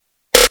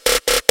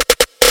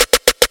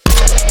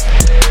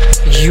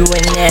You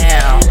are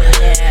now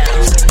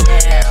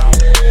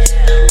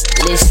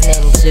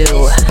listening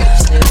to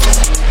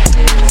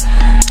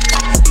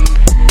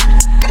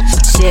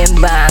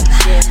Sembang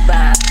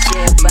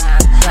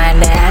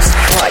Panas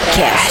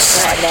Podcast.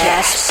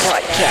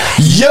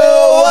 Yo,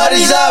 what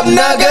is up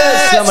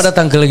Nuggets? Selamat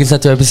datang ke lagi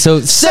satu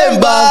episod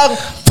Sembang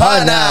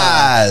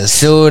Panas.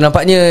 So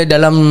nampaknya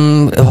dalam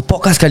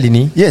podcast kali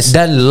ni, yes,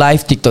 dan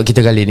live TikTok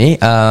kita kali ni,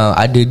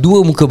 ada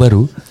dua muka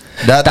baru.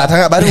 Dah tak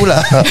sangat baru lah.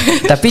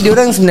 Tapi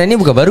diorang sebenarnya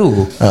bukan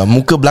baru.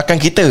 Muka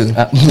belakang kita.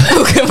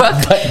 Bukan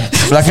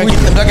Belakang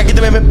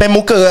kita main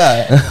muka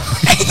lah.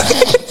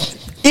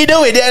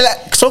 Either way, dia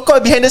so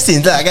called behind the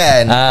scenes lah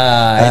kan.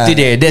 Itu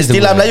dia.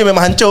 Istilah Melayu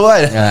memang hancur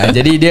kan.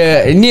 Jadi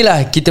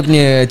inilah kita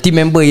punya team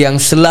member yang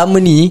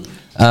selama ni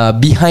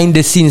behind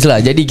the scenes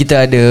lah. Jadi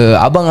kita ada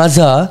Abang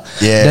Azhar,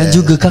 dan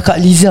juga Kakak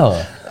Liza.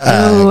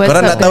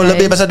 Korang nak tahu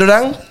lebih pasal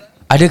dorang?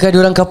 Adakah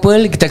diorang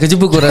couple? Kita akan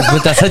jumpa korang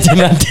sebentar saja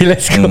nanti.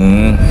 Let's go.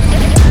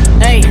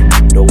 Hey,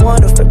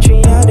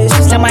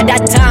 selamat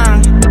datang.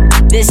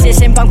 This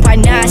is Sembang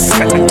Panas.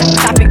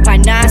 Topik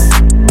panas,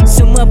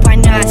 semua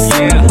panas.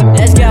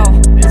 Let's go.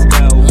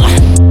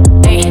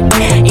 Hey,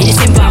 ini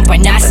Sembang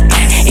Panas.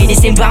 Ini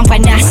Sembang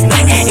Panas.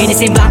 Ini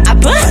Sembang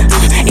apa?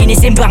 Ini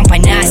Sembang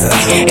Panas.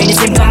 Ini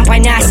Sembang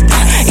Panas.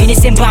 Ini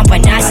Sembang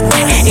Panas.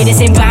 Ini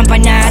Sembang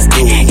Panas.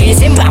 Ini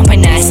Sembang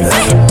Panas.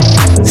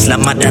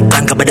 Selamat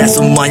datang kepada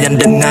semua yang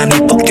dengar ni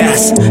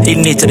podcast.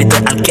 Ini cerita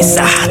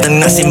Alkisah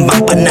tengah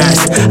Sembang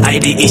Panas.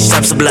 ID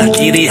Isyam sebelah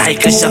kiri,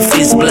 Haikal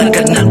Syafiq sebelah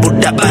kanan.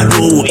 Budak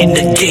baru in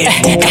the game.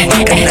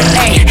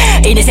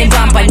 Ini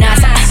Sembang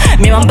Panas.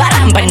 Memang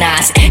barang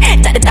panas.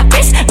 Tak ada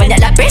tapis, banyak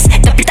lapis,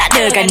 tapi tak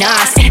ada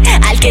ganas.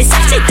 Alkisah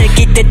cerita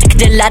kita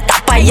terkejelah, tak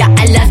payah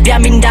alas.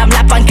 Biar minda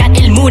melapangkan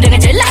ilmu dengan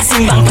jelas.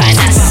 Sembang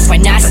Panas.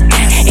 Panas.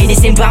 Ini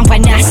Sembang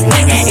Panas.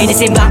 Ini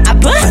Sembang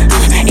apa?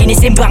 Ini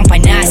Sembang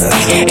Panas.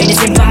 Ini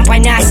Sembang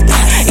Panas.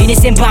 Ini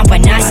Sembang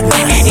Panas.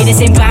 Ini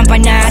Sembang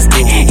Panas.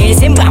 Ini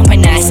Sembang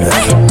Panas.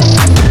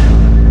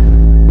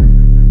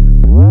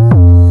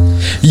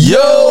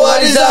 Yo,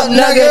 what is up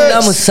Nuggets?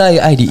 Nama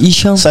saya ID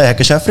Isyam. Saya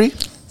Akp Syafri.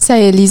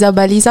 Saya Liza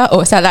Baliza.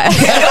 Oh, salah.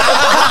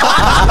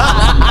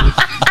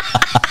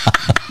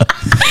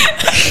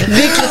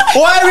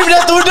 Why we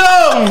dah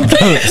tudung?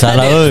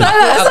 Salah.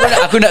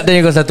 Aku nak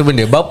tanya kau satu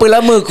benda. Berapa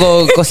lama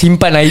kau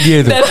simpan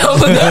idea tu?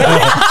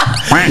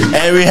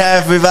 And we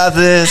have with us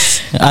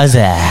this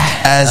Azhar.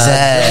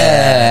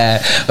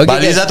 Okay,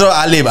 Baliza tu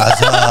Alif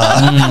Azhar.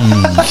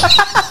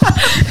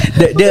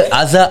 Dia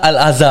Azhar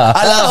Al-Azhar.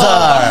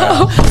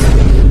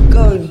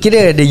 Kau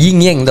kira ada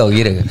yin yang tau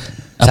kira.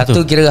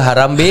 Satu kira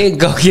harambe,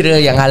 kau kira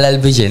yang halal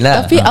version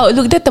lah. Tapi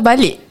outlook dia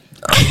terbalik.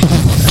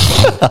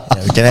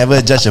 You can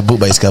never judge a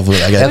book by its cover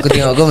lah kan. Aku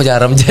tengok kau macam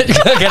haram jad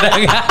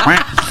kadang-kadang.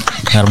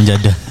 Haram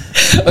jadah.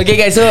 Okay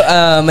guys, so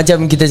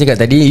macam kita cakap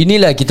tadi,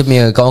 inilah kita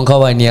punya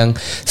kawan-kawan yang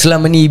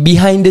selama ni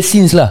behind the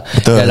scenes lah.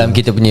 Betul. Dalam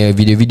kita punya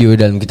video-video,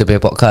 dalam kita punya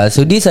podcast.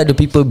 So these are the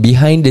people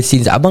behind the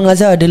scenes. Abang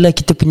Azhar adalah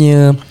kita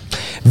punya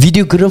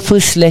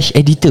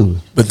videographer/editor.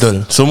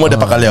 Betul. Semua dah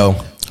pakai liau.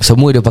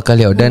 Semua dia pakai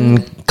liau.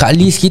 Dan Kak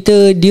Liz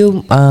kita, dia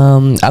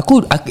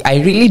I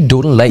really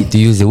don't like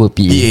to use the word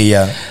PA.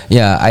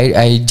 Yeah,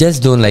 I just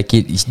don't like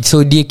it.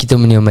 So dia kita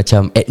punya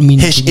macam admin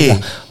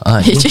HA.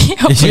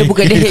 Dia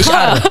bukan dia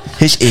HR.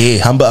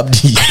 HA, hamba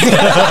abdi.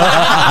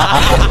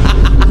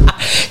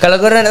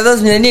 Kalau korang nak tahu,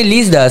 sebenarnya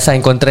Liz dah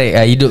sign kontrak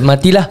hidup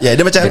mati lah. Ya,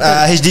 dia macam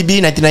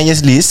HDB 99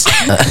 years lease.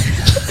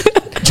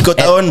 Cukup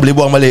tahun boleh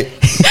buang balik.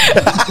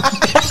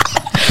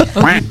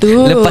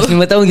 Lepas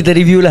 5 tahun kita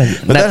review lah.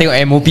 Betul? Nak tengok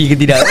MOP ke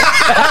tidak.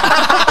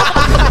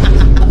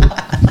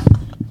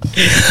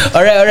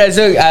 Alright.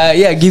 So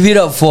give it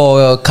up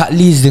for Kak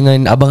Liz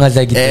dengan Abang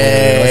Azhar kita.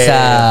 What's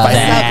up?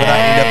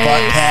 In the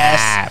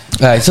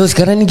podcast. So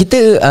sekarang ni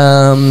kita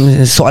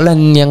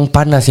soalan yang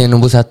panas yang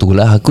nombor satu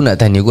lah. Aku nak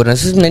tanya korang,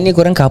 sebenarnya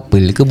korang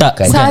couple ke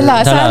bukan?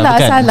 Salah.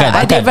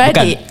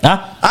 Adik-beradik.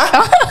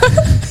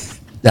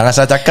 Jangan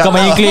salah cakap. Kau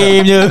main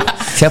claim je.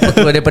 Siapa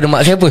keluar daripada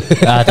mak siapa?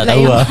 Tak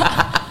tahu lah.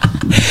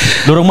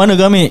 Dorang mana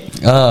kau ambil?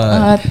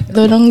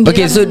 Dorang.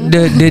 Okay, so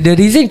the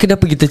reason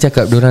kenapa kita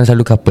cakap dorang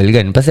selalu couple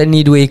kan, pasal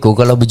ni dua ekor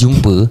kalau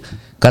berjumpa,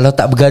 kalau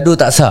tak bergaduh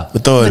tak sah.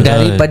 Betul.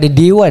 Daripada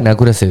day one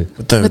aku rasa.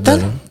 Betul.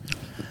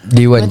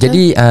 Day one.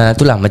 Jadi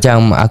itulah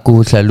macam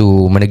aku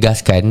selalu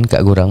menegaskan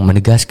kat korang.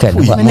 Menegaskan.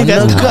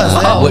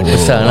 Word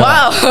besar lah.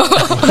 Wow.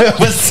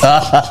 Besar.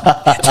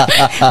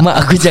 Mak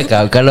aku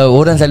cakap kalau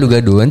orang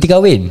selalu gaduh, nanti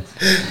kahwin.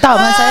 Tak,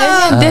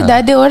 masalahnya dia dah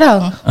ada orang.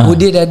 Oh,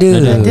 dia dah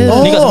ada.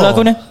 Ni kat sebelah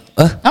aku ni.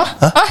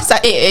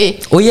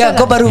 Oh ya,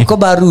 kau baru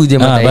je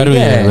mata baru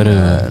kan? je, baru.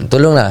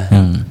 Tolonglah.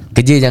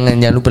 Kerja jangan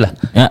lupa lah.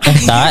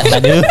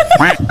 Tak ada.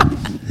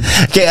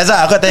 Okay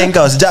Azhar, aku tanya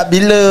kau, sejak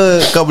bila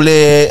kau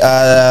boleh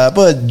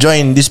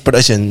join this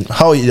production?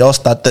 How it all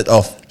started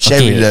off? Share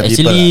with the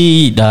people.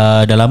 Actually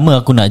dah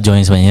lama aku nak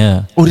join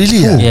sebenarnya. Oh really?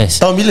 Yes.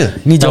 Tahun bila?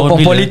 Ni jawapan Tahun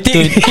bila?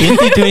 politik.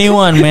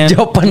 2021 man.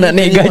 Jawapan nak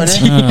naik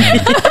gaji.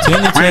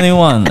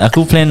 2021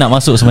 aku plan nak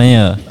masuk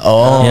sebenarnya.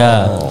 Oh.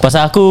 Ya.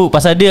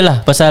 Pasal dia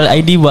lah. Pasal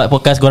ID buat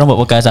podcast, korang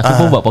buat podcast, aku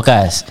pun buat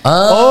podcast.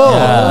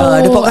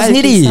 Ada podcast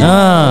sendiri.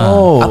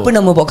 Apa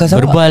nama podcast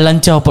awak? Berbual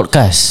Lancau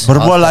Podcast.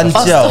 Berbual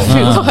lancau.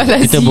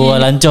 Kita berbual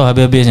lancau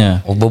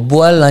habis-habisnya.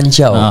 Berbual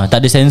lancau.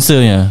 Tak ada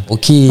sensornya.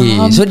 Okey.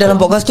 So dalam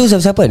podcast tu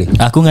siapa-siapa dia?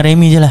 Aku dengan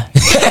Remy je lah.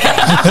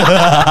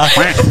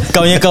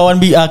 Kau punya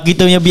kawan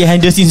kita punya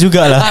behind the scenes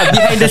jugalah.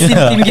 Behind the scene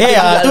team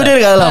kita. Tu dia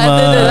dekat dalam.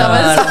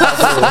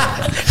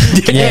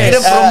 Dia kira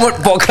promote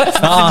podcast.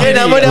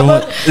 Nama dia apa?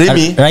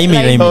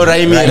 Raimi. Oh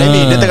Raimi.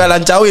 Dia tengah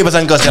lancawi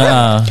pasal kau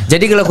sekarang.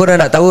 Jadi kalau korang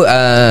nak tahu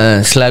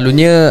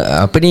selalunya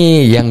apa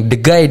ni yang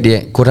the guy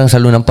dia korang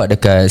selalu nampak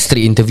dekat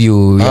street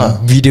interview yang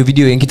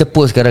video-video yang kita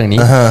post sekarang ni.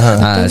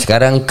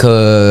 Sekarang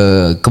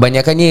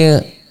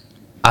kebanyakannya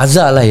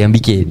Azhar lah yang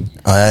bikin.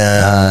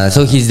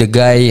 So he's the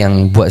guy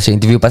yang buat street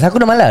interview. Pasal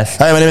aku dah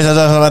malas. Hai, mana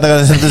Azhar selamat datang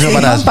ke Sentuh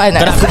Panas.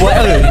 Kan aku buat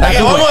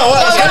Aku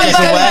buat sekali.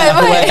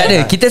 tak ada.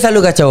 Kita selalu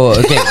kacau.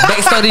 Okay,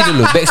 backstory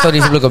dulu.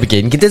 Backstory sebelum kau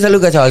bikin. Kita selalu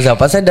kacau Azhar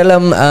pasal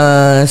dalam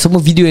semua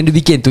video yang dia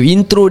bikin tu,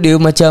 intro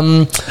dia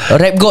macam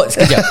rap god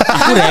sekejap.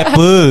 Aku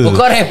rapper.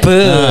 Kau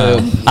rapper.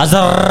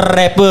 Azhar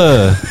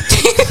rapper.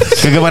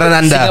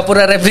 Kegemaran anda.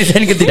 Singapura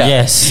represent ke tidak?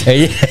 Yes.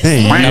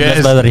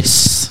 16 baris.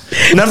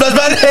 16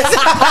 baris.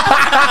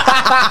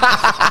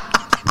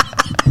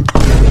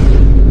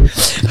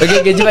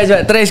 Okay,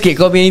 cepat try sikit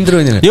kau punya intro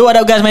je. Yo, what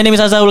up guys, my name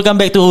is Azhar.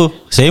 Welcome back to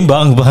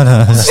Sembang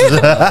Panas.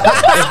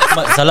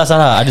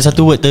 Salah. Ada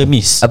satu word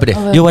termiss. Apa dia?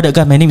 Yo, what up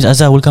guys, my name is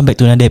Azhar. Welcome back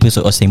to another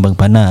episode of Sembang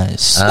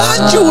Panas.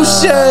 Laju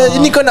Syah.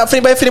 Ini kau nak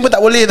frame by frame pun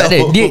tak boleh tau. Tak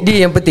ada. Dia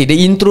yang penting, dia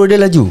intro dia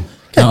laju.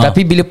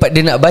 Tapi bila part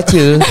dia nak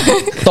baca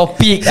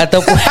topik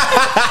ataupun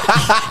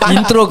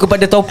intro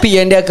kepada topik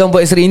yang dia akan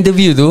buat seri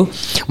interview tu,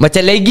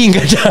 macam lagging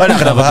kadang. Nak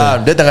kena faham.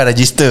 Dia tengah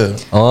register.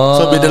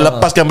 So bila dia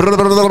lepaskan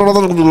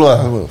dulu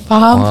lah.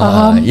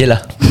 Faham.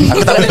 Yelah.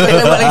 Aku tak boleh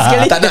tengok lagi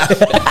sekali. Tak nak.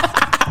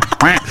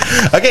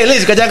 Okay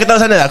Liz, kau jangan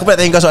ketawa sana. Aku nak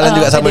tanya kau soalan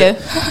juga sama.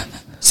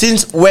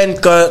 Since when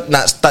kau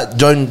nak start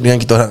join dengan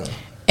kita orang?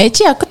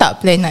 Actually aku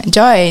tak plan nak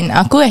join.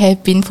 Aku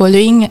have been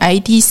following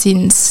ID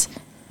since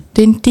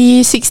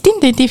 2016,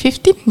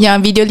 2015 yang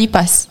video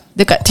lipas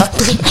dekat TikTok.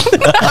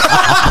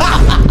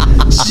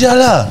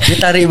 Sialah. Dia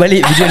tarik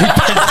balik video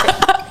lipas.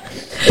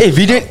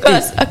 Video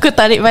Aku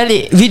tarik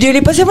balik video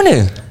lipas yang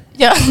mana?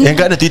 Yang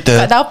kat ada Twitter.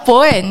 Kat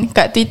dapur kan,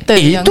 kat Twitter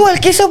yang Itu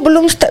Alkisah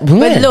belum start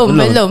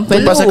Belum.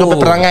 Pasal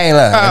kau perangai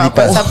lah.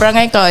 Lipas. Pasal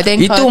perangai kau.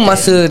 Then Itu kau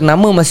masa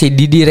nama masih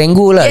Didi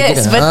Renggo lah.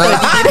 Yes, betul.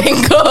 Didi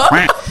Renggo.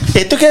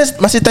 Itu kan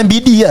masih time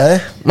BD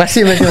lah.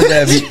 Masih macam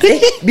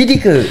BD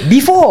ke?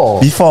 Before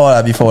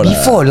lah. Before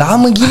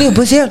lama gila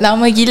apa siap.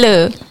 Lama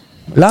gila.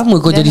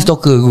 Lama kau jadi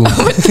stalker aku.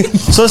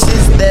 So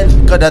since then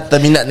kau dah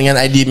terminat dengan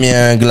ID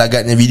punya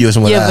gelagatnya video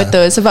semua lah. Ya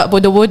betul. Sebab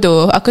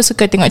bodoh-bodoh. Aku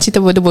suka tengok cerita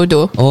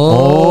bodoh-bodoh.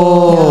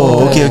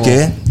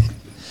 Okay.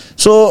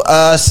 So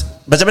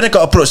macam mana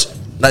kau approach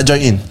nak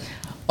join in?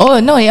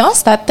 Oh no, it all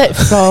started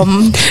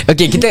from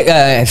Okay, kita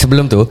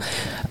sebelum tu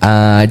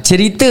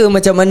cerita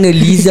macam mana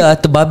Liza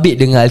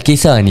terbabit dengan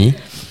Alkisah ni.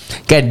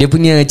 Kan dia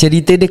punya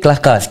cerita dia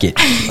kelakar sikit.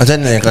 Macam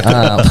mana yang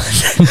kelakar?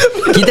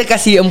 Kita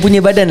kasih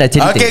empunya badan lah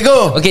cerita. Okay,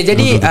 go. Okay,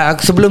 jadi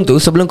sebelum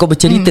kau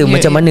bercerita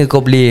macam mana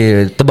kau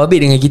boleh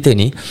terbabit dengan kita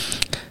ni,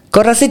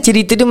 kau rasa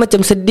cerita dia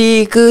macam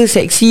sedih ke,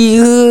 seksi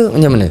ke,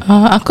 macam mana?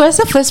 Aku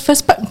rasa first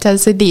part macam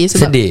sedih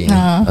sebab sedih.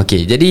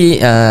 Okay,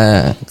 jadi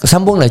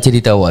sambunglah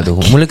cerita awak tu.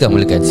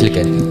 Mulakan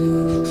silakan.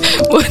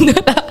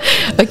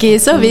 Okay,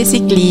 so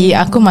basically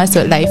aku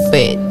masuk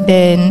Lifeford.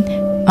 Then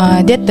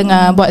dia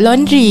tengah buat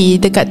laundry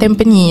dekat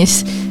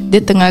Tampines. Dia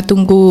tengah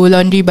tunggu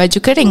laundry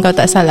baju kering kalau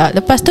tak salah.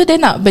 Lepas tu dia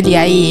nak beli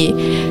air.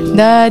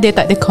 Dia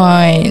tak ada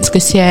coins.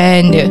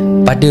 Kesian dia.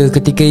 Pada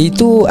ketika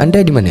itu anda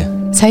di mana?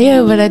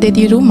 Saya berada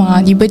di rumah,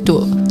 di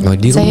Bedok.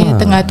 Di saya rumah.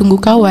 tengah tunggu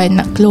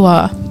kawan nak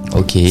keluar.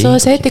 Okay. So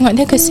saya tengok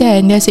dia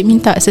kesian. Dia asyik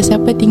minta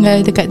sesiapa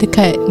tinggal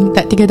dekat-dekat,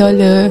 minta $3.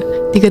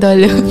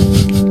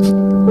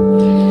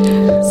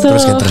 So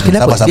Teruskan.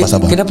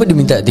 Sabar. Kenapa dia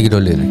minta $3?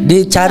 Dia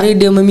cara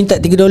dia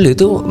meminta $3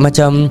 tu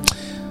macam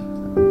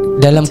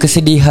dalam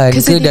kesedihan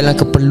ke, dalam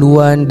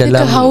keperluan,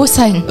 dalam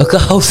kehausan.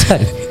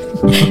 Kehausan.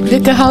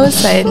 Dia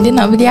kehausan. Dia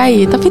nak beli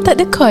air tapi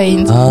tak ada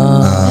coins.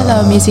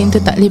 Dalam mesin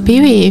tu tak boleh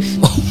paywave.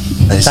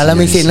 Salah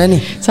mesin lah ni.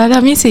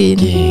 Salah mesin.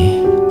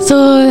 So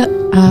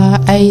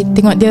I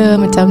tengok dia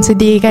macam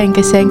sedih kan,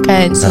 kesian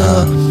kan. So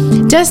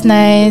just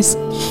nice.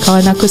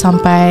 Kawan aku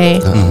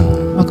sampai.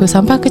 Aku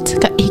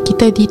cakap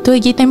kita detour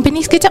pergi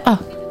Tampines kejap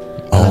lah.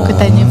 Aku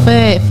tanya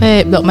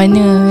Ferd blok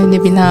mana. Dia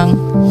bilang.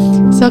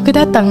 So aku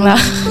datang lah.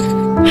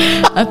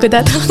 Aku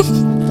datang.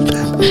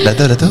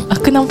 Datuk.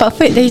 Aku nampak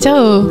Ferd dari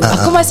jauh.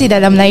 Aku masih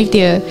dalam live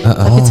dia.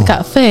 Aku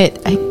cakap Ferd,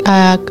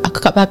 aku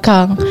kat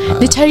belakang.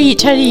 Dia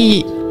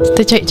cari.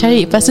 Kita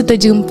cari. Lepas tu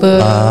terjumpa.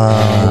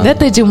 Dah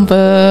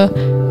terjumpa.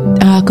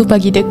 Aku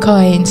bagi dia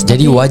coins.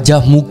 Jadi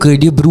wajah muka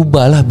dia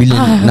berubah lah bila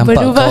nampak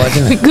berubah. kau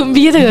ada.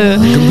 Gembira.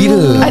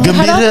 Ada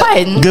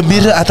harapan.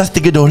 Gembira atas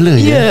 $3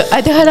 Ya,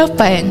 ada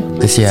harapan.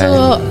 Kesian.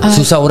 So,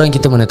 susah orang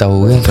kita mana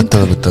tahu kan.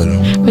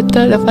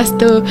 Betul. Lepas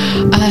tu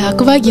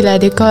aku bagilah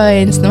dia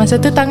coins. Masa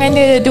tu tangan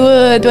dia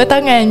dua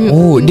tangan.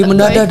 Oh, dia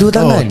menadah dua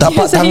tangan.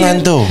 Tapak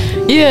tangan tu.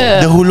 Ya.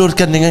 Dia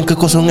hulurkan dengan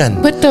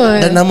kekosongan.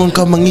 Betul. Dan namun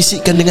kau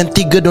mengisikan dengan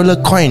 $3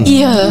 coin.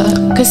 Ya,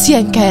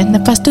 kesian kan.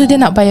 Lepas tu dia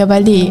nak bayar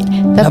balik.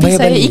 Tapi bayar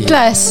saya balik?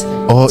 ikhlas.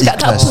 Oh,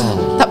 Cakap ikhlas.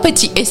 Tak apa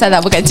cik. Salah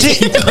bukan cik.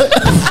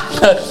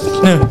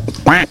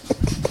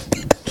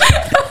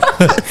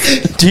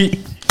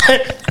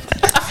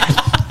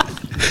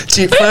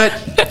 Cik Ferd.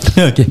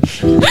 Okay.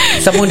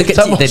 Sambung dekat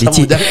cik tadi.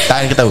 Cik. Tak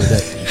kita tahu.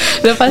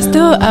 Lepas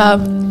tu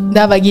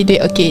dah bagi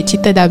duit. Okay,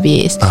 cerita dah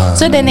habis.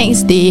 So the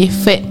next day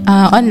Ferd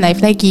on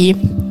live lagi.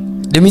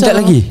 Dia minta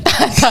lagi?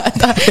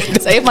 tak.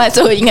 Saya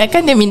masuk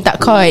ingatkan dia minta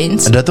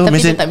coins. Ada tu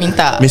tapi mesin dia tak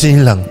minta. Mesin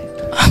hilang.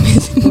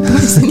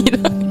 Mesin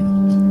hilang.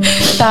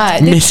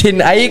 Tak dia,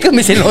 Mesin air ke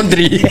mesin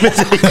laundry?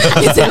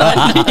 mesin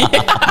laundry.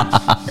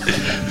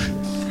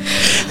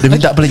 Dia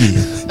minta apa lagi?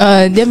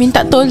 Dia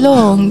minta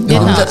tolong. Dia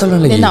nak minta tolong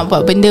lagi? Dia nak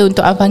buat benda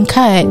untuk Abang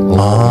Kad.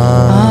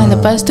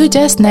 Lepas tu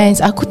just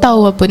nice. Aku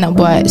tahu apa nak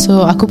buat.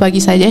 So aku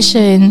bagi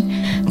suggestion.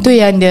 Tu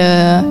yang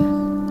dia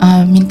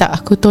minta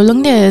aku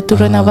tolong dia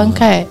turun Abang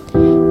Kad.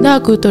 Dah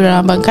aku turun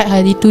Abang Kad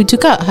hari tu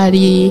juga.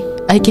 Hari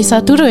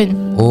Kisah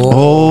turun.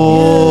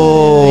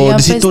 Oh, Yang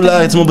di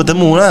situlah semua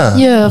bertemu lah.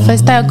 Ya,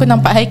 first time aku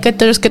nampak Haikal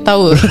terus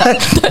ketawa.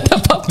 Tak ada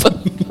apa-apa.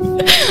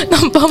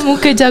 Nampak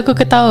muka je aku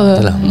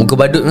ketawa. Alah, muka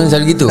badut pun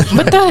selalu gitu.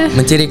 Betul.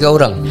 Mencerikan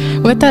orang.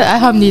 Betul,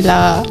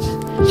 Alhamdulillah.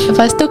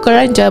 Lepas tu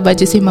korang jual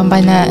baju sembang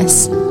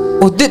panas.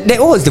 Oh,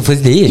 that was the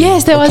first day?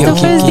 Yes, that was the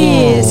first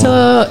day. So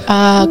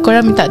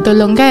korang minta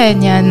tolong kan,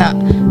 yang nak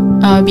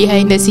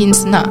behind the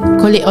scenes nak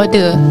collect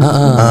order.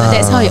 So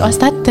that's how it all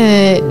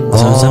started.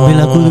 Sambil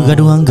aku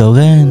gaduh dengan kau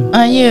kan.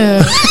 Ya.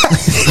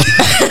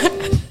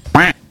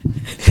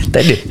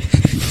 Tak ada.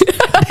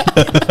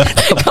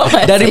 Kau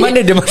masih Dari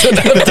mana dia masuk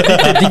dalam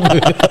tiba-tiba?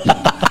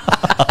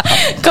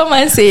 Kau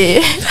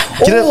masih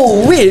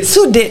Oh wait,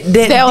 so that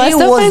day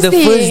was the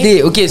first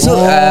day. Okay, so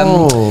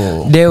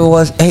there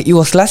was it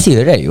was last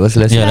year, right? It was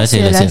last year.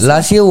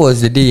 Last year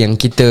was the day yang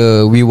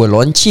we were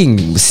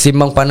launching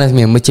Sembang Panas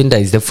punya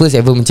merchandise, the first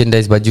ever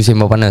merchandise baju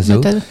Sembang Panas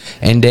tu. Betul.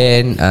 And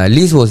then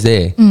Liz was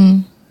there.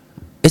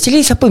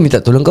 Actually siapa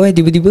minta tolong kau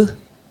tiba-tiba?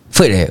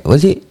 Ferd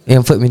was it?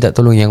 Yang Ferd minta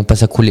tolong yang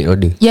pasal kulit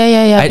order.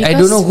 Yeah. I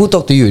don't know who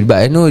talked to you, but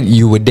I know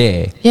you were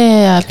there.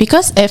 Yeah.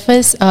 Because at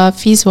first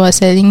Fiz was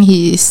selling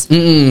his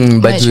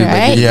Baju,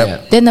 right?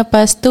 Yep. Then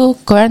lepas tu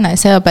korang nak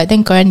sell, but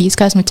then korang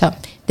discuss macam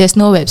there's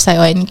no website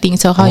or anything,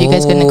 so how you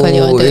guys gonna call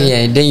your order?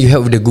 Yeah, and then you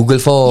have the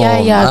Google form.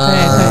 Yeah,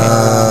 correct.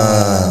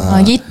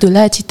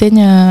 Gitulah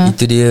ceritanya.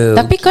 Itu dia.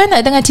 Tapi korang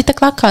nak dengar cerita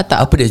kelakar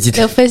tak? Apa dia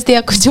cerita? The first day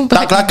aku jumpa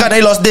Tak kelakar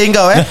dari lost day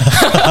kau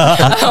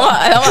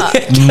Alamak.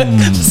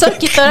 So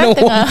kita orang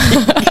tengah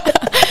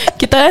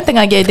kita orang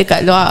tengah gather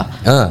kat luar.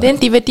 Then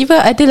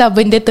tiba-tiba adalah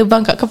benda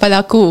terbang kat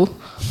kepala aku.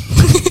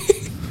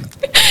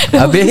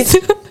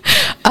 Habis?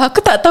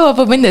 Aku tak tahu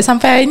apa benda.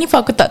 Sampai hari ni pun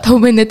aku tak tahu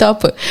benda tu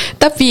apa.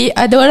 Tapi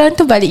ada orang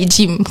tu balik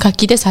gym,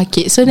 kaki dia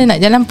sakit, so dia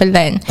nak jalan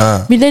pelan.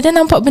 Bila dia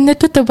nampak benda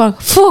tu terbang,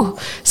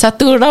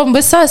 satu round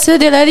besar, so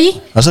dia lari.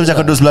 Asal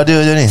macam kedua sebelah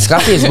dia je ni.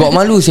 Scarface buat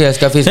malu saya.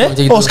 Scarface buat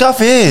macam itu. Oh,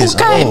 Scarface.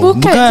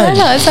 Bukan.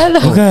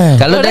 Salah. Bukan.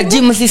 Kalau dah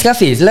gym mesti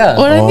Scarface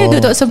lah. Orangnya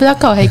duduk sebelah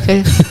kau,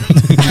 Haikal.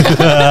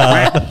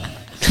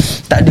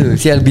 Tak ada.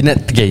 Sial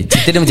binat. Okay,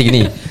 cerita dia macam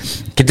gini.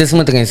 Kita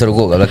semua tengah isap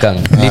rokok kat belakang.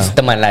 Liz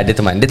teman lah. Dia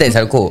teman. Dia tak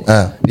isap rokok.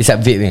 Dia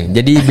isap vape ni.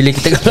 Jadi bila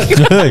kita kat belakang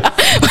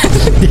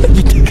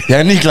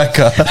Yang ni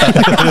kelakar.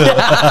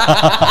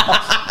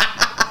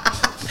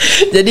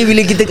 jadi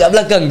bila kita kat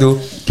belakang tu,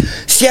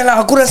 sial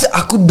lah, aku rasa,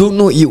 aku don't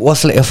know, it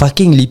was like a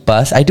fucking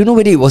lipas. I don't know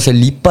whether it was a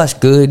lipas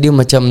ke dia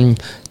macam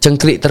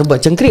cengkrik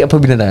terbang. Cengkrik apa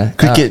benda?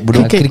 Cricket,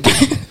 bodoh. Cricket.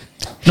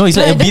 No, it's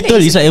like a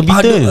beetle. It's like a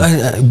beetle.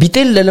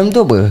 Beetle dalam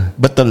tu apa?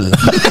 Betul.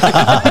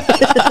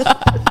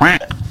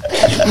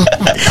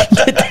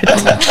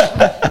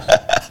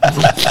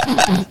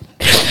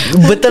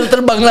 Betul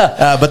terbang lah.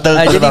 Betul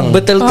terbang. Jadi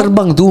betul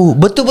terbang tu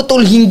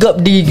betul-betul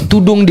hinggap di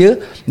tudung dia,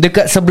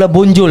 dekat sebelah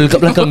bonjol kat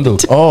belakang tu.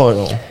 Oh,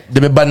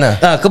 dia beban lah.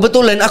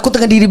 Kebetulan aku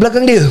tengah diri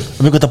belakang dia.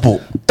 Tapi kau tepuk.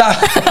 Tak.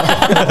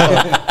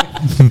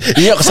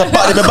 Ingat aku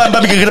sepak dia beban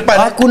babi ke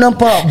depan. Aku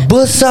nampak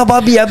besar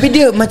babi. Habis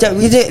dia macam,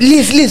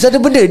 Liz ada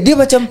benda. Dia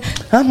macam,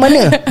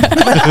 mana?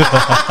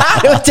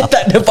 Dia macam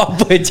tak ada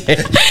apa-apa je.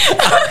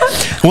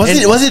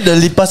 Was it the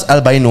lipas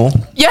albino?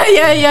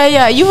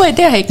 Yeah. You were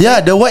there, Haikal.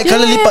 Yeah, the white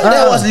colour lipas.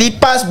 That was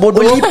lipas,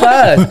 bodoh.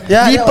 Lipas.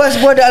 Ya, Lipas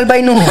pun ada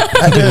albino.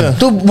 Ada.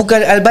 Tu bukan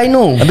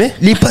albino. Habis?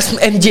 Lipas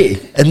MJ.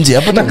 MJ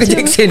apa tu? Michael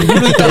Jackson.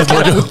 Dulu tak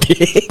bodoh.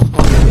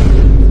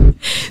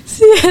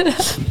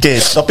 Okay,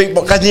 topik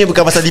podcast ni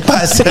bukan pasal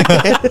lipas.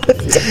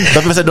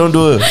 Tapi pasal dorang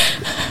dua.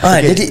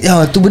 Jadi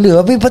tu benda.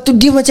 Lepas tu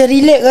dia macam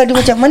relax lah. Dia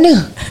macam mana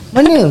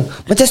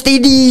macam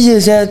steady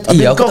je saya.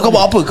 Kau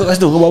buat apa? Kau kat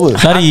situ kau buat apa?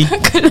 Lari.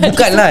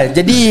 Bukanlah.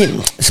 Jadi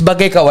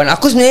sebagai kawan,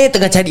 aku sebenarnya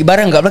tengah cari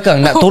barang kat belakang,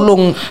 nak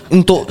tolong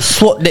untuk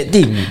swap that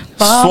thing.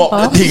 Swap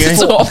that thing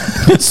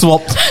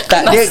Swap.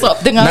 Tak, dia swap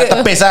tengah nak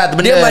tepis lah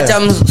benda. dia macam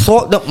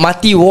swap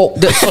mati walk.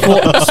 Dia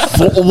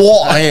swap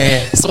walk.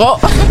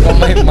 Swap. Kau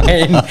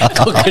main-main,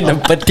 kau kena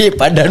petik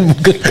padan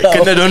muka kau.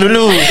 Kena dorang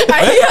dulu.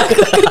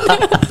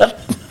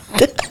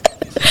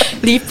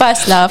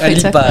 Lipas lah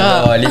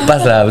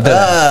Lipas lah betul.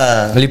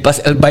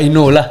 Lipas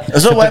albino lah.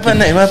 So what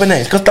happened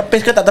next? Kau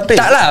tepis ke tak tepis?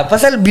 Tak lah,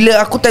 pasal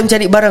bila aku time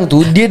cari barang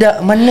tu, dia dah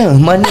mana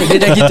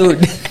dia dah gitu.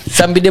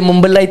 Sambil dia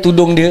membelai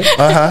tudung dia.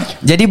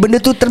 Jadi benda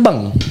tu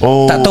terbang.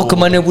 Tak tahu ke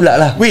mana pula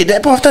lah. Wait,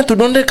 that point of time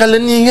tudung dia colour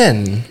ni kan?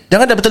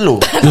 Jangan dah bertelur.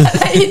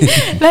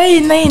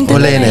 Lain lain.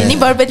 Ni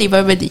baru beli.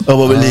 Oh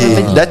baru beli.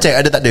 Dah check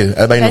ada tak ada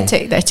albino?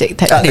 Dah check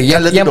tak Tak ada.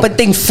 ada. Yang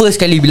penting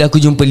first kali bila aku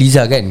jumpa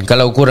Liza kan,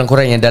 kalau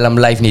korang-korang yang dalam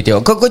live ni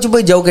tengok, kau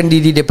cuba jauhkan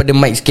diri daripada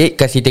mic sikit,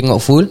 kasih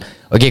tengok full.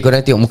 Okay,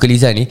 korang tengok muka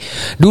Liza ni.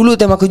 Dulu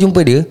time aku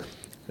jumpa dia,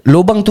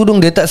 lubang tudung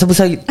dia tak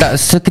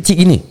sekecil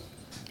gini.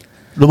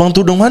 Lubang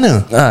tudung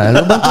mana?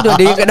 Lubang tudung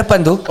dia yang kat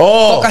depan tu.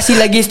 Kau kasih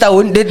lagi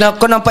setahun,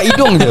 kau nampak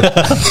hidung je.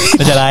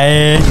 Macam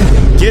lain.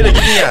 Kira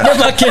gini lah. Dia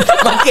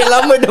makin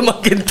lama dia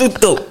makin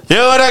tutup.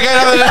 Ya orang kan.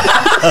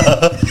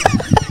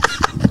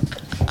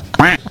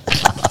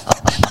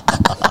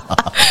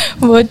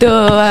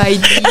 Bodoh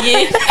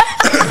idea.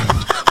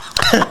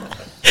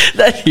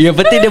 Yang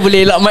penting dia boleh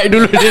elak mic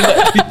dulu. Dia nak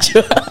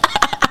tunjuk.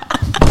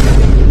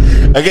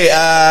 Okay,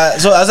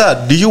 so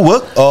Azhar, do you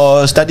work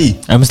or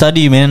study? I'm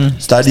study man.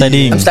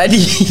 Studying. I'm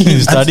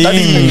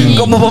studying.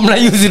 Kau berbual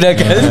Melayu sudah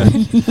kan?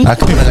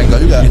 Aku macam kau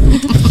juga.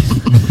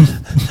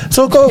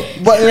 So kau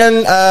buat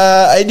dengan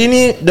ID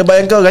ni, dia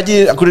bayar kau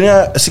gaji, aku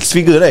dengar 6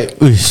 figure right?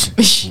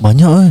 Uish,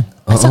 banyak kan?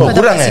 Asal kau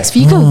kurang dapat 6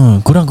 figure?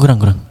 Kurang. Kurang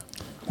Kau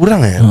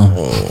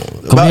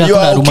But bilang you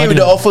aku are nak okay rumah with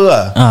dia. the offer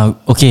lah?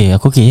 Okay,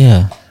 aku okay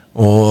ya.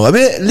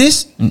 Habis Liz,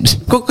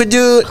 kau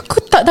kerja Aku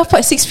tak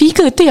dapat 6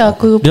 figure tu ya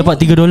aku. Dia dapat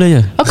 $3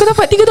 je. Aku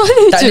dapat $3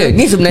 Tak je. ada.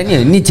 Ni sebenarnya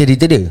ni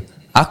cerita dia.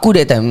 Aku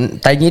that time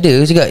tanya dia,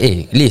 cakap,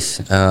 Liz,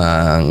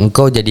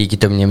 engkau jadi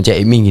kita punya macam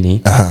admin gini.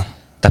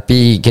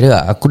 Tapi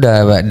kira aku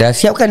dah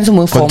siapkan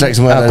semua form, Contract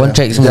semua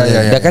kontrak semua.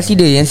 Ya. Dah kasih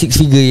dia yang 6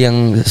 figure yang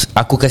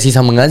aku kasih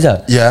sama dengan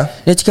Azhar. Ya.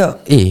 Dia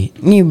cakap,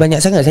 ni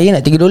banyak sangat, saya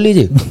nak $3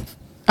 je.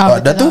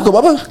 dah tu kau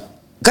buat apa?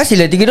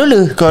 Kasihlah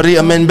 $3. Kau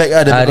re-amend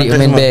back ada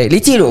Re-amend back.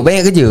 Leceh tu,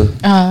 banyak kerja.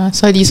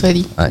 Sorry.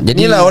 Jadi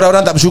Inilah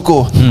orang-orang tak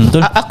bersyukur.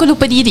 Betul. Aku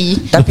lupa diri.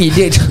 tapi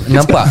dia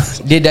nampak,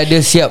 dia dah ada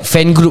siap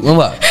fan group,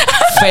 nampak?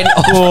 Fan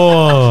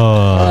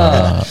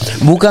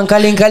bukan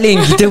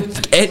kaleng-kaleng, kita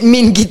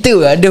admin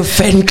kita ada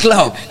fan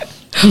club.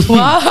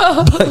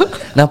 Wow.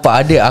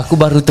 Nampak ada, aku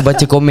baru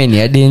terbaca komen ni,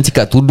 ada yang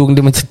cakap tudung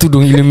dia macam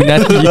tudung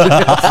Illuminati.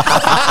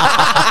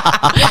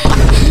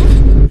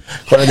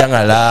 Korang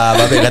janganlah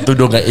babitkan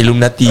tudung kat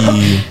Illuminati.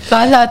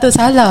 Salah.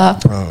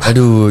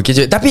 Aduh,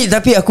 kecut.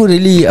 Tapi aku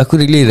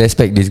really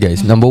respect these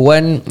guys. Number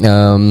one,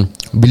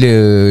 bila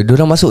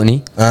diorang masuk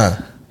ni,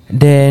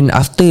 then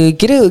after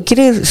kira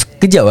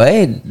sekejap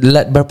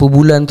lat berapa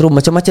bulan terus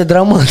macam-macam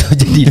drama tu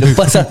jadi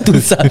lepas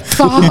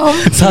satu-satu.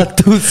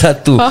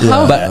 Satu-satu.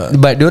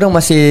 But diorang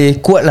masih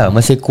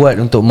kuat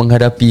untuk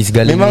menghadapi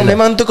segala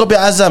Memang tu kau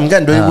punya azam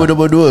kan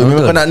 2022.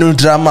 Memang kau nak nu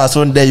drama,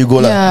 so there you go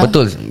lah.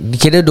 Betul.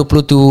 Kira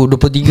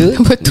 23.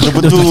 Betul.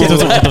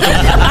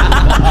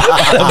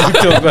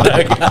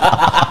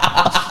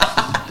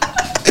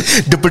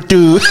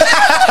 Betul.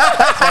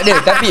 Tak ada.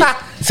 Tapi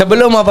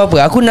sebelum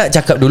apa-apa, aku nak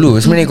cakap dulu.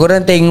 Sebenarnya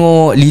korang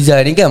tengok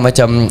Liza ni kan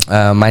macam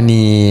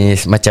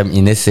manis, macam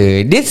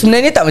innocent. Dia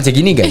sebenarnya tak macam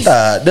gini guys.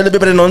 Tak, dia lebih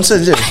pada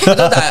nonsense je.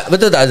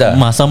 Betul tak Azhar?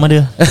 Sama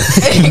dia.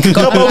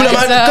 Kau bawa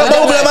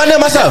belah mana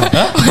Masam?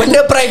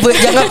 Benda private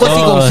jangan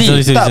kongsi-kongsi.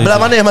 Sorry. Tak, belah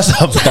mana yang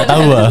Masam? Tak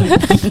tahu lah.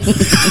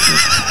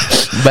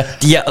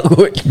 Batiak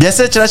kot.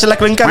 Biasa celah-celah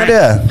kelengkang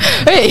ada.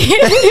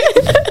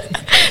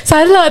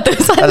 Salah tu.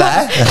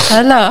 Salah.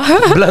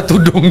 Belah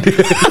tudung dia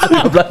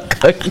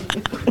belakang.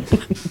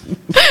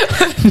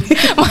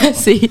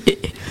 Masih.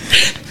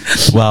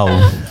 Wow.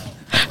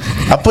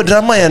 Apa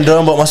drama yang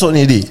diorang bawa masuk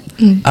ni, Di?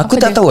 Aku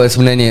tak tahu lah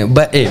sebenarnya.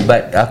 But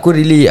aku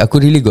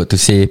really got to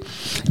say,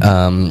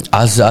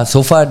 Azhar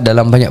so far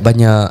dalam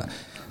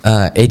banyak-banyak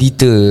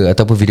editor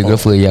ataupun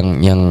videographer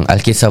yang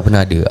Alkisah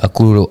pernah ada,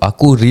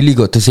 aku really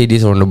got to say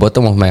this from the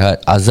bottom of my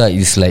heart. Azhar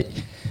is like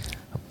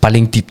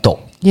paling tip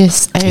top.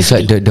 Yes, I It's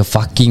like the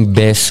fucking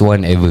best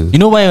one ever.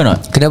 You know why or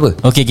not? Kenapa?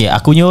 Okay,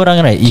 aku punya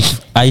orang right, if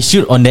I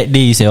shoot on that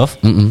day itself,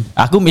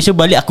 aku make sure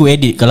balik aku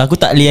edit. Kalau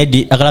aku tak boleh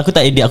edit, kalau aku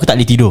tak edit, aku tak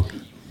boleh tidur.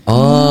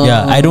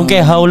 I don't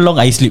care how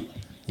long I sleep.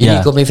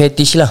 Ini kau main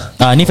fetish lah.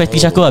 Ni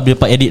fetish aku lah bila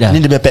part edit lah.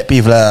 Ni dia punya pet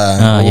peeve lah.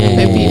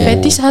 Baby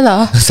fetish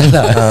salah.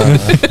 Salah.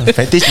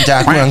 Fetish macam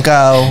aku dengan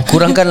kau.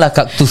 Kurangkanlah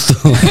kaktus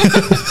tu.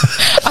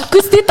 Aku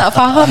still tak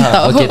faham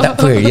tau. Okay, tak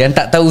apa. Yang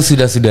tak tahu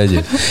sudah-sudah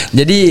je.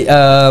 Jadi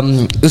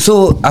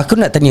so aku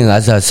nak tanya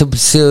Azhar,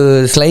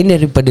 selain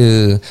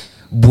daripada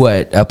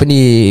buat apa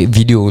ni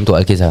video untuk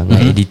Alkisah,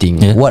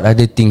 editing, what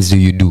other things do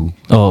you do?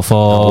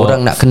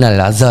 Orang nak kenal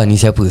Azhar ni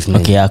siapa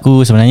sebenarnya? Okay,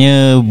 aku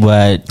sebenarnya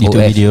buat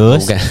YouTube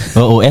videos.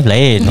 OF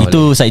lain.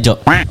 Itu side job.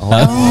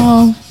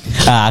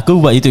 Aku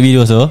buat YouTube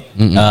videos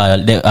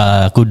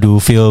aku do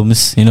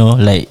films, you know,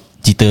 like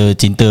cerita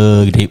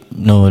cinta, rape,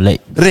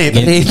 like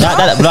Rape?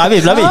 Tak, belum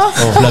habis. Belum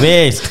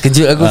habis.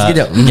 Kejut aku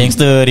sekejap.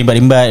 Gangster,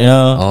 rimbat-rimbat, you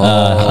know.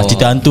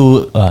 Cerita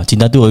hantu.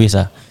 Cinta hantu always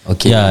lah.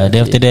 Okay. Yeah,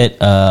 then after that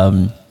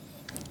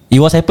it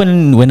was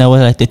happen when I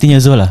was like 13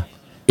 years old lah.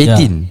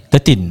 18?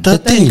 13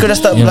 Kau dah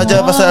start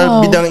belajar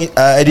pasal bidang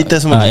editor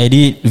semua?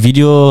 Edit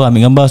video,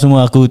 ambil gambar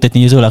semua. Aku 13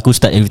 years old, aku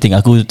start everything.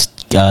 Aku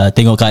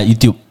tengok kat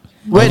YouTube.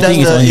 Where does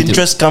Everything is on the YouTube.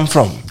 interest come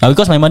from?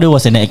 Because my mother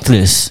was an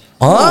actress.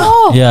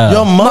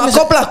 Your Mak mom is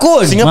kau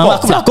pelakon?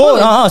 Singapore. Aku pelakon.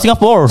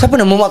 Singapore. Siapa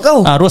nama mak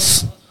kau?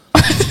 Ros.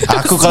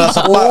 Aku kalau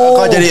sepak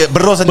kau jadi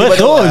berus nanti.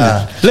 Betul.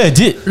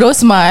 Legit.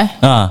 Rosma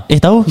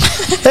tahu?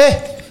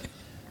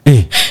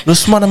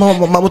 Rosma nama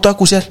mak mertua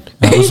aku sial.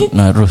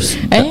 Ros.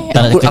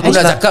 Aku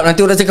nak cakap, nanti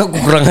orang cakap aku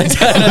kurang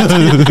ajar.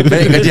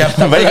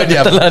 Baik kau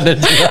diam.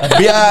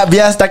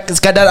 Biar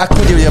sekadar aku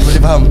je yang boleh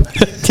faham.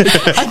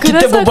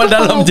 Kita berbual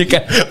dalam je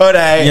kan.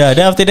 Alright. Yeah,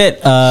 then after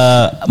that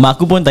mak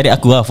aku pun tarik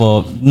aku lah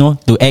for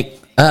to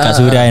act kat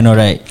Suria, you know,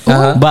 right?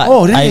 But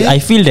really? I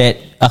feel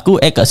that aku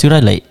act kat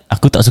Suria like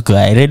aku tak suka.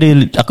 I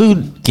rather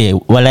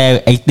while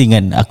I acting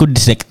kan, aku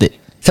distracted.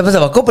 Siapa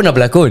kau pernah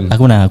berlakon?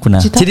 Aku nak.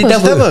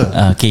 Cerita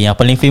apa? Okay, yang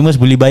paling famous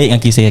Bully Baik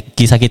dengan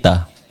kisah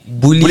kita.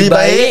 Bully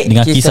baik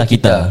dengan kisah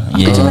kita.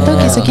 Aku cuma tahu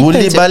kisah kita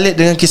Boleh je. balik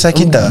dengan kisah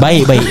kita.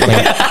 Baik.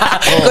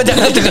 Kau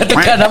jangan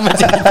tekan nama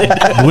macam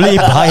Bully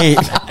baik.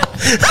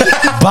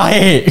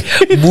 Baik.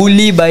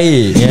 Bully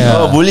baik.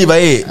 Yeah. Bully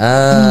baik.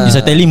 It's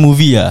a tele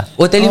movie lah.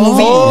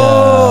 Telemovie.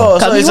 So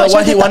Kami it's a watch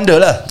one hit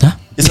wonder lah.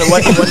 It's a one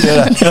hit wonder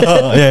lah.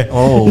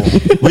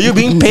 Were you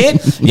being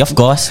paid? Yeah, of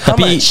course. How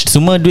Tapi much?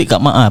 semua duit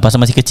kat mak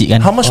pasal masih kecil kan.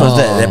 How much was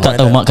that?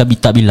 Tak tahu, mak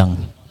tak bilang.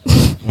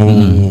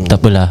 Tak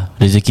apalah,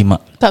 rezeki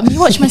mak. Kat Mi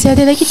Watch masih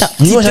ada lagi tak?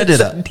 Ni masih ada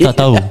tak? Tak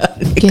tahu.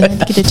 Okay,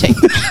 nanti kita check.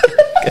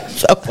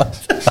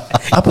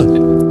 Apa?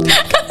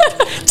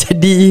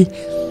 Jadi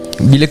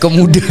bila kau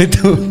muda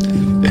tu,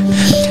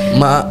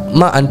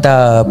 mak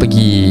hantar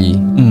pergi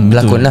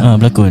berlakon betul. lah.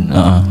 Berlakon.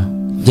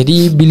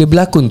 Jadi bila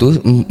berlakon tu,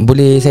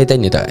 boleh saya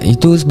tanya tak,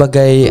 itu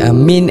sebagai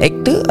main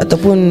actor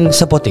ataupun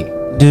supporting?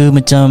 Dia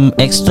macam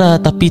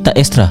extra tapi tak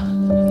extra.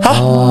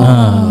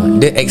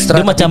 Dia extra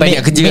Dia macam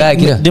banyak kerja lah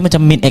kira. Dia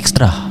macam main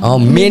extra.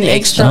 Main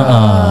extra.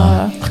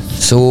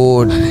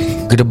 So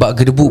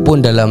gedebak-gedebuk pun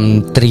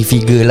dalam 3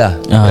 figure lah,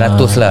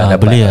 ratus lah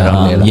dapat. Boleh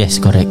lah. lah. Yes,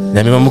 correct.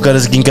 Yang memang bukan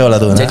rezeki kau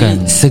lah tu.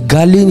 Jadi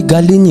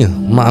segala-galanya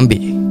mak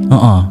ambil.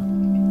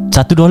 $1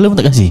 pun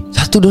tak kasih.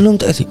 $1 pun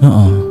tak kasih.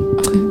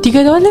 $3?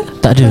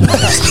 Tak ada. $1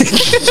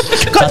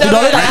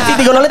 tak kasih,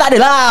 $3 tak ada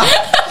lah.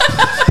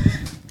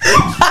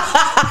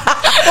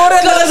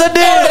 Orang dah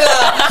sedih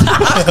lah.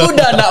 Aku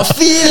dah nak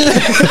feel.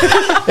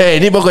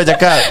 Ni baru kau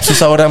cakap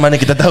susah orang mana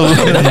kita tahu.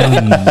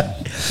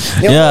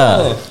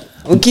 Ya.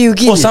 Okey.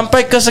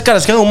 Sampai ke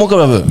sekarang umur kau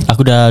berapa?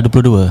 Aku dah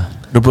 22.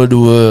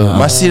 22.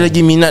 Masih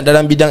lagi minat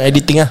dalam bidang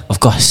editing lah. Of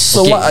course.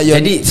 So what are your...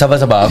 Jadi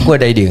sabar-sabar, aku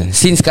ada idea.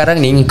 Since sekarang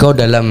ni kau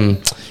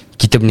dalam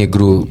kita punya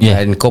group,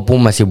 dan kau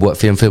pun masih buat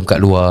film-film kat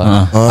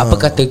luar, apa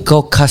kata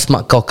kau cast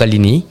mak kau kali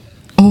ni,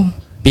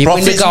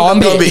 payment dia kau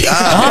ambil.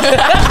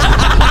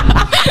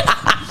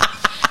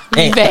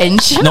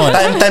 Revenge. No,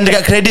 Time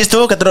dekat credits tu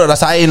kata duk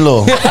rasain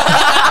lo.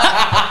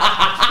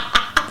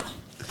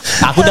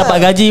 aku dapat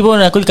gaji pun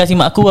aku kasih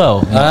mak aku tau.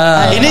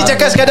 Ini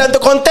cakap sekadar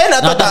untuk konten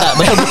atau tak?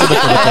 Betul.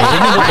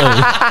 Ini betul.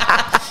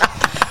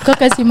 Kau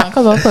kasih mak kau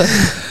berapa?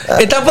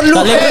 Tak perlu.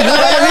 Tak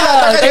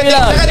boleh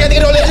bilang. Jangan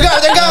 $3 juga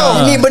macam kau.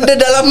 Ini benda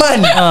dalaman.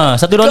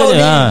 $1 Kau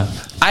je. ni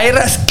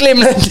IRAS claim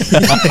nanti.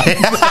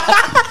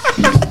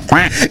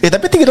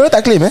 Tapi $3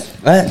 tak claim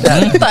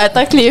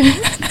Tak claim.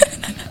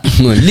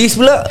 Liz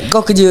pula,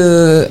 kau kerja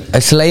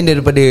selain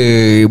daripada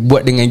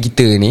buat dengan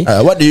kita ni,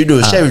 What do you do?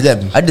 Share with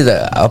them. ada tak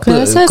apa? Aku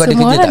rasa Kau ada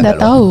semua kerja orang tak dah kat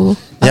luar? tahu.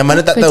 Yang mana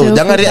tak Kerja tahu.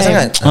 Jangan riak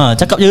full-time. sangat.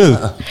 Cakap je.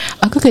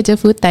 Aku kerja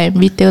full time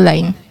retail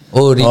line.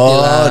 Oh, retail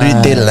lah.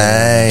 Retail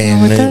line.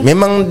 Betul.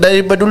 Memang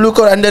daripada dulu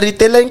kau under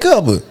retail line ke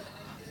apa?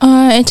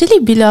 Actually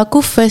bila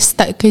aku first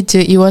start kerja,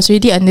 it was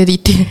really under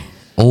retail.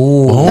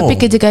 Tapi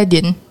kerja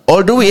Guardian.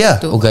 All the way lah.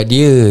 Oh,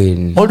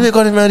 Guardian. All the way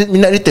kau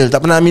minat retail.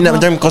 Tak pernah minat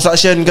macam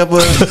construction ke apa?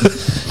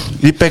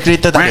 Repair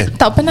kereta tak ada?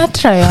 Tak pernah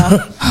try lah.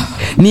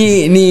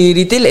 Ni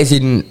retail as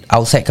in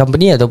outside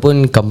company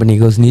ataupun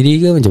company kau sendiri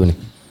ke macam mana?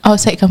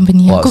 Outside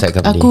company. Oh, outside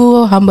company.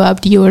 Aku hamba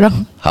abdi orang.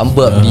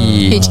 Hamba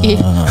abdi. HA.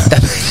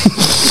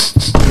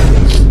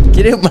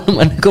 Kira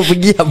mana-mana kau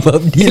pergi hamba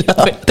abdi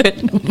lah.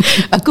 Betul.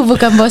 Aku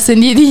bukan bos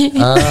sendiri.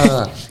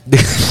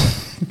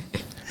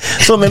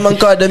 So memang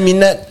kau ada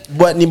minat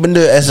buat ni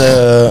benda as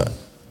a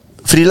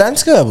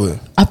freelance ke apa?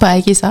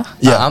 Apa kisah?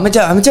 Ya.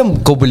 Macam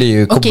kau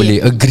boleh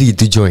agree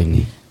to join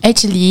ni.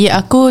 Actually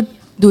aku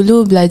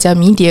dulu belajar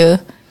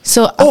media.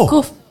 So aku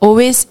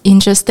always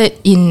interested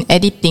in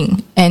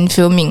editing and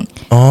filming.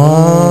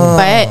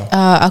 But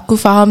aku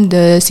faham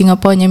the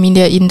Singapore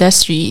media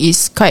industry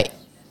is quite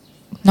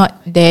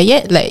not there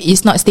yet. Like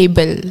it's not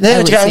stable.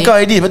 Dia cakap engkau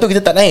edit, lepas tu kita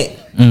tak naik.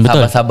 Betul.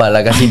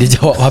 Sabar-sabarlah, kasih dia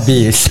jawab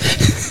habis.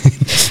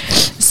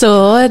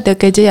 So the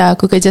kerja yang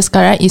aku kerja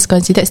sekarang is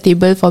considered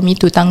stable for me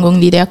to tanggung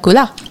diri aku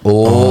lah.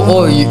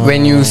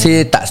 When you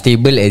say tak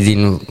stable as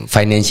in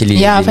financially?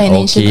 Yeah,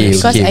 financially,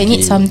 because I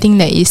need something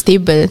that is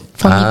stable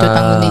for me to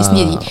tanggung diri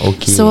sendiri.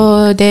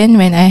 So then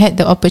when I had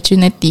the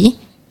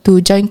opportunity to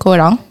join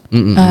korang,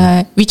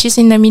 which is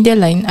in the media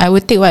line, I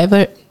would take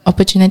whatever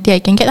opportunity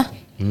I can get lah.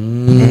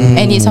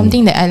 And it's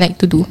something that I like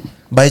to do.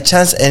 By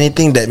chance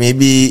anything that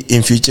maybe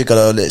in future,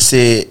 kalau let's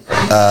say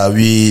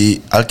we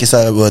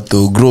Alkisah were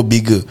to grow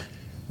bigger,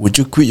 would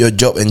you quit your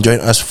job and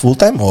join us full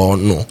time or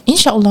no?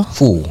 InsyaAllah.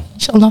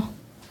 InsyaAllah.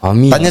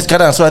 Amin. Tanya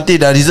sekarang, so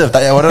nanti dah reserve.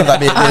 Tak payah orang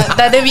tak ambil.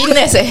 Tak ada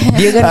witness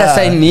Dia kan dah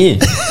sign ni.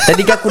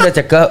 Tadi kan aku dah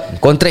cakap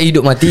kontrak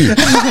hidup mati.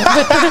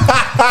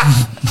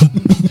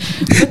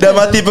 Dah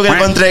mati pun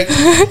kena kontrak.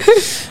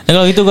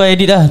 Kalau gitu kau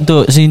edit lah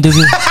untuk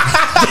interview.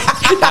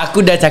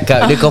 Aku dah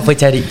cakap dia cover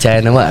cari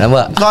Chan.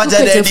 Nampak? Kau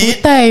jadi kerja edit, full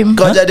time.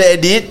 kau jadi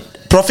edit,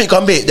 profit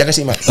kau ambil, jangan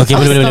kasi mak. Okay,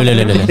 boleh.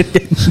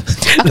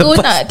 Aku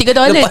nak $3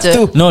 Lepas je.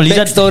 tu No,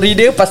 Liza story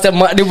dia pasal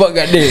mak dia buat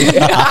kat dia.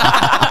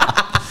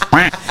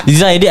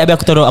 Liza edit, habis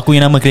aku taruh aku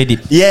yang nama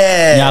kredit.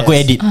 Yeah, Yang aku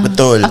edit.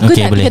 betul. Aku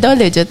Okay, nak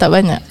boleh. $3 je, tak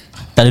banyak.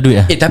 Tak ada duit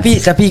lah. Tapi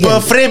Per kan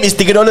frame is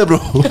 $3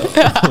 bro.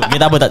 Okay,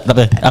 tak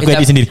apa. Aku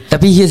edit sendiri.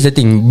 Tapi here's the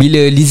thing,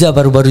 bila Liza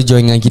baru-baru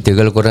join dengan kita,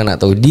 kalau korang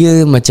nak tahu,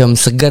 dia macam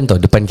segan tau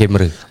depan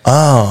kamera.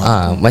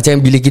 Macam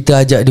bila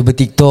kita ajak dia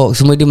ber-TikTok,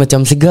 semua dia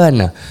macam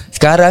segan lah.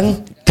 Sekarang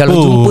kalau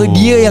jumpa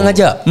dia yang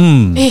ajak.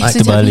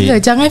 Sekejap bila,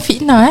 jangan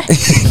fitnah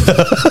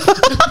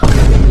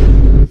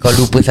Kau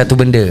lupa satu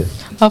benda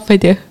Apa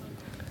dia?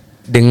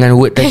 dengan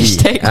word tadi.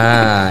 Hashtag.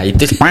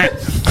 Itu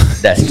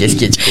dah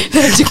sikit-sikit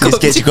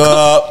cukup.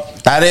 Cukup.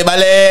 Tarik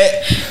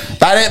balik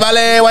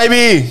YB.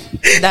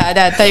 Dah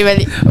tarik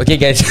balik. Okay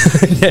guys.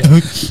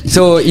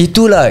 So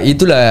itulah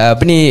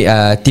apa ni,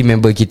 team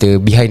member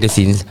kita behind the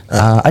scenes.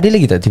 Ada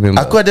lagi tak team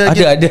member? Aku ada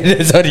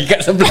Sorry,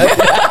 kat sebelah.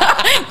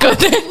 Kau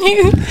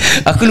tanya.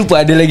 Aku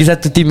lupa ada lagi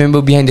satu team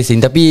member behind the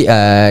scene. Tapi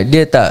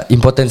dia tak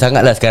important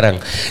sangat lah sekarang.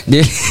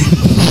 Dia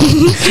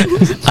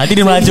Hati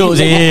dia merajuk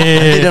je.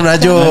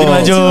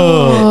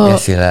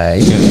 biasalah.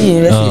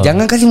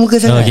 Jangan kasih muka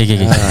sangat.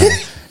 Okay.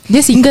 Dia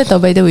single tau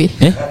by the way.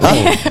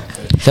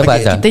 Siapa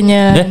Azhar?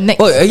 Kitanya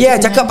next.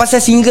 Cakap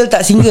pasal single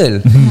tak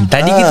single.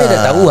 Tadi kita dah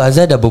tahu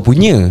Azhar dah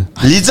berpunya.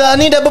 Liza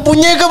ni dah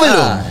berpunya ke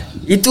belum?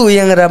 Itu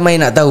yang ramai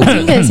nak tahu.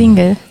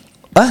 Single.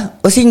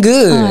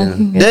 Single.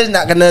 Dia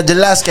nak kena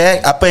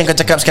jelaskan apa yang kau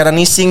cakap sekarang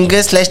ni,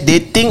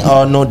 single/dating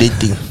or no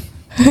dating.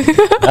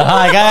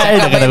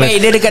 Cakap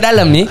baik-baik, dia dekat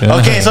dalam ni.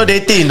 Okay, so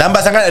dating.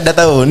 Lambat sangat dah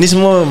tahu. Ni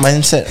semua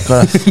mindset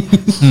kau.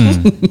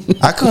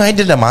 Aku dengan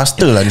Aiden dah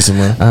master lah ni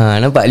semua.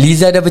 Nampak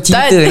Liza dah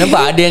bercinta.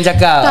 Nampak ada yang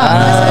cakap.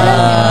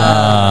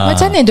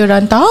 Macam mana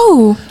diorang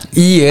tahu?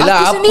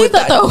 Iyalah, aku sendiri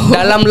tak tahu.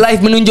 Dalam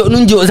live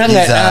menunjuk-nunjuk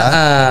sangat.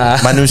 Liza,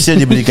 manusia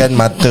diberikan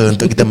mata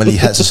untuk kita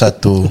melihat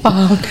sesuatu.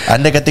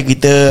 Anda kata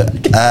kita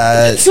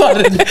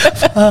Suara dia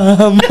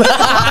faham.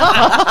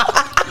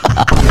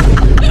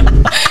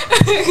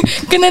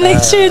 Kena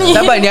lecture ni.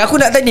 Sabar ni, aku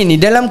nak tanya ni,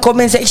 dalam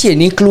comment section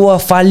ni keluar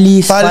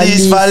Falis.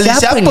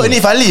 Siapa ni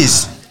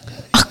Falis?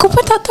 Aku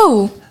pun tak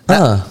tahu.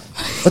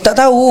 Tak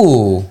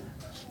tahu.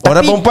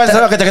 Orang perempuan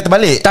selalu akan cakap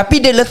terbalik. Tapi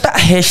dia letak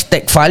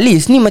hashtag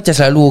Falis ni macam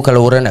selalu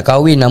kalau orang nak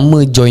kahwin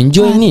nama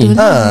join-join ni.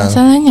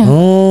 Masalahnya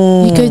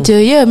ni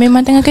kerja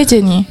memang tengah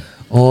kerja ni.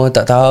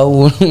 Tak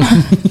tahu.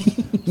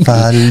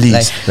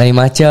 Falis lain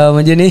macam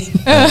macam ni.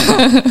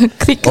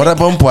 Orang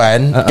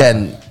perempuan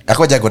kan,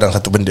 aku ajar korang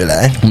satu benda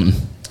lah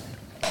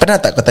Pernah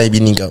tak kau tanya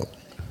bini kau,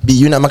 B,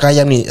 you nak makan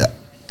ayam ni?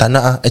 Tak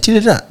nak actually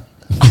dia nak.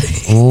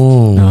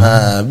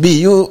 B,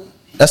 you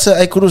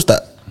rasa I kurus tak?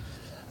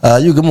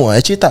 You gemuk?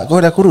 Actually tak, kau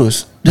dah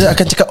kurus. Dia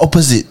akan cakap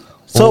opposite.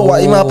 So Wak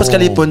Imah apa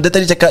sekalipun, dia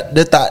tadi cakap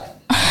dia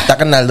tak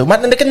kenal tu,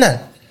 mana dia kenal?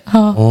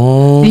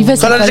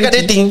 Kalau dia cakap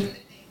dating,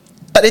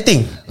 tak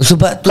dating.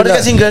 Sebab tu kalau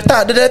dekat single,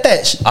 tak, dia dah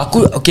attach.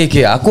 Aku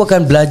aku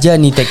akan belajar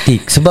ni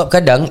taktik. Sebab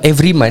kadang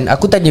every month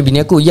aku tanya bini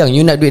aku, yang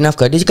you nak duit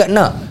nafkah? Dia cakap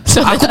nak.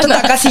 Aku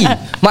tak kasih.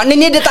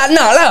 Maknanya dia tak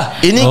nak lah.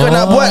 Ini kau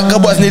nak buat,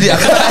 kau buat sendiri.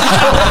 Aku tak nak.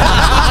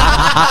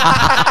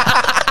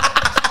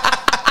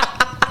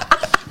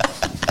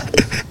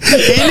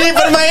 Ini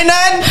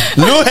permainan,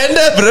 lu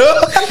handle bro.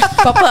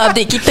 Papa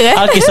update kita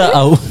Kisah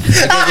au.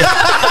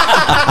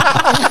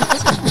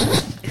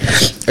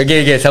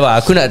 Okay, sabar.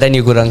 Aku nak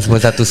tanya korang semua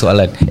satu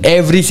soalan.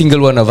 Every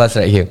single one of us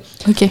right here.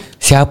 Okay.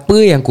 Siapa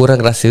yang korang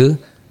rasa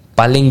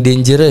paling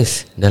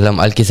dangerous dalam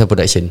Alkisah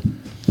Production?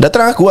 Dah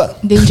terang aku lah.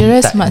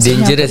 Dangerous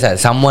maksudnya dangerous lah.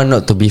 Someone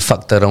not to be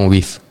fucked around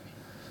with.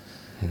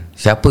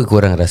 Siapa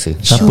korang rasa?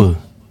 Siapa?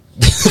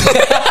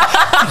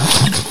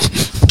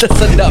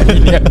 Tersedap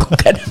bini aku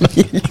kan.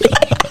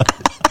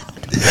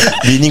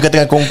 Bini kau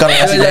tengah kongkang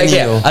nasi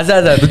biryani tu.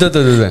 Azhar, betul.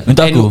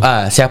 Untuk aku,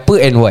 siapa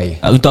and why?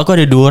 untuk aku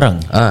ada 2 orang.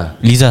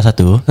 Liza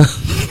satu.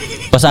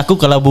 Pasal aku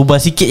kalau berubah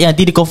sikit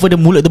nanti dia confirm dia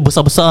mulut tu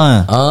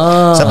besar-besar.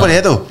 Siapa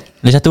dia tu?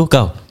 Lagi satu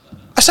kau.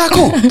 Asal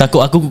aku?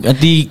 Takut aku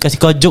nanti kasih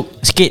kau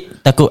joke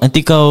sikit. Takut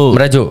nanti kau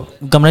Merajuk.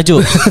 Bukan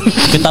merajuk.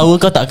 Ketawa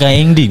kau tak akan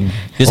ending.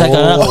 Biasa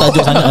kadang aku tak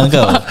joke sangat dengan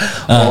kau.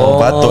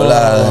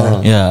 Patutlah.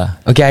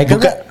 Ya. Okay, Haikal.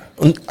 Bukan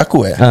aku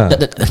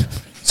Tak.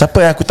 Siapa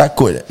yang aku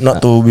takut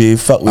not to be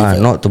fucked with?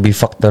 Not to be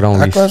fucked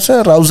around with. Aku rasa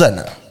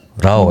Rauzan.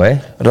 Rau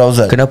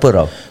Rauzan. Kenapa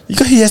Rau?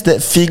 Because he has that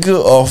figure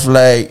of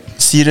like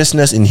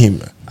seriousness in him.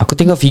 Aku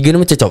tengok figure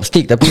dia macam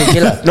chopstick. Tapi okay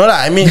lah. No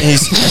lah, I mean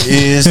his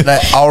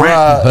like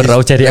aura.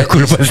 Rau cari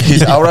aku lepas ni.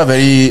 His aura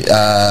very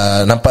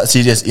nampak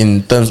serious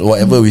in terms of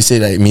whatever we say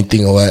like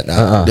meeting or what.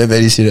 Dia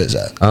very serious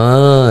lah.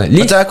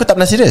 Liz. Macam aku tak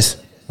pernah serious.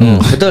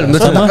 Betul.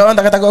 So kawan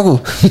takkan takut aku.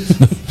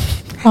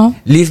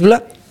 Liz pula.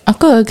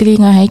 Aku agree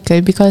dengan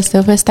Haikal because the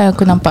first time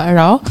aku nampak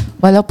Raw,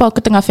 walaupun aku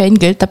tengah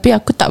fangirl, tapi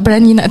aku tak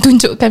berani nak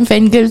tunjukkan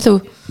fangirl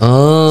tu.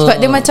 Sebab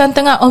dia macam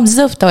tengah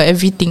observe tau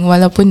everything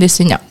walaupun dia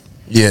senyap.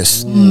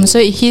 Yes. So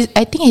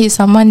I think he's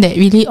someone that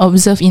really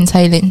observe in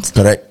silence.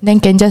 Correct.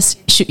 Then can just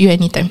shoot you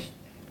anytime.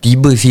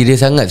 Tiba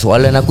serius sangat.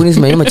 Soalan aku ni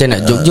sebenarnya macam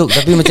nak joke-joke,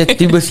 tapi macam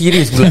tiba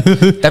serius pula.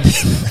 Tapi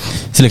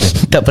silakan.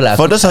 tak apalah.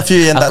 For those of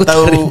you yang tak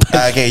tahu,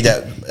 okay,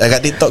 sekejap. Kat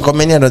TikTok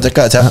komen ni ada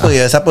cakap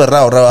siapa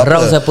Raw apa?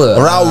 Raw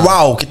siapa? Raw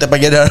wow. Kita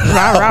panggil dia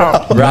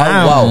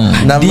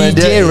Wow. Nama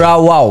DJ dia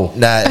Wow.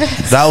 Nah,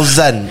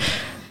 Rauzan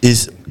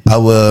is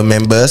our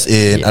members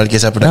in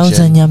Alkisah Production.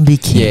 Rauzan yang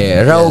bikin.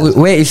 Yeah, Rau,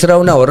 where is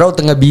Rau now? Rau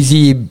tengah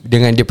busy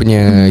dengan dia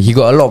punya he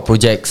got a lot of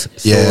projects.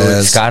 So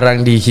Yes.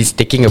 sekarang he's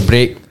taking a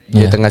break.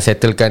 Dia tengah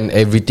settlekan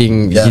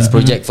everything his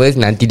project first.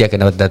 Nanti dia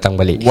akan datang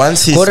balik.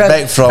 Once he's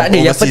back from tak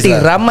ada, yang overseas penting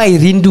lah. ramai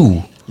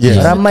rindu. Yes.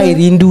 Ramai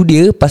rindu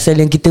dia pasal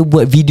yang kita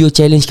buat video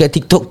challenge kat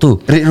TikTok tu.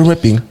 Red Room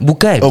Rapping.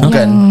 Bukan. Oh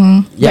bukan.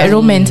 Bad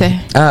romance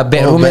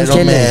Bad Oh, romance Bad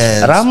challenge.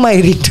 Romance. Ramai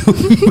rindu.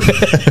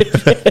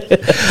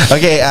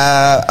 Okay,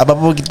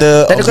 apa-apa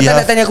kita Tak ada, kau tak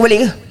nak tanya aku balik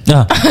ke?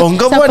 Oh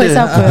kau pun ada.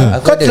 Siapa?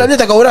 Kau selalunya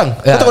takut orang.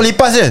 Kau takut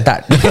lipas je.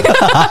 Tak.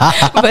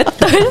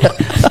 Betul.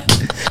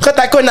 Kau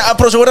takut nak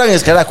approach orang je.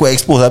 Sekarang aku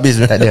expose habis.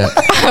 Tak ada.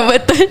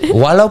 Betul.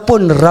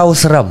 Walaupun Rau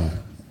seram,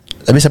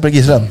 Habis siapa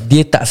lagi seram?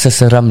 dia tak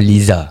seseram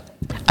Liza.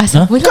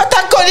 Asal pula. Kau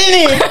takut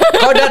ni.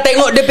 Kau dah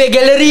tengok dia punya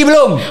galeri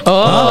belum?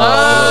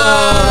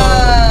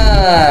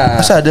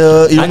 Asal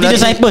ada Nanti dia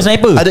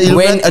sniper. Ada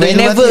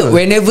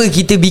Whenever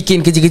kita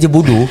bikin kerja-kerja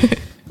bodoh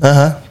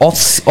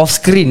off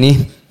screen ni,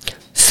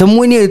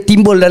 semua ni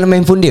timbul dalam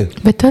handphone dia.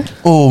 Betul.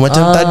 Oh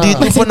macam tadi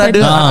tu pun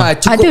ada.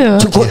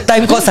 Cukup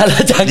time kau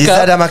salah cakap.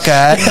 Liza dah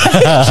makan.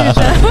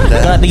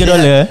 Nak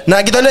 $3. Nak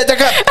pergi toilet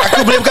cakap aku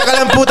boleh bukakan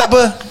lampu tak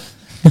apa.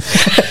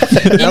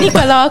 Ini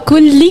kalau aku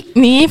leak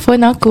ni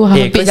phone aku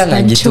habis kau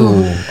jangan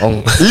gitu.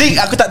 Leak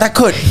aku tak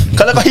takut.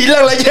 Kalau kau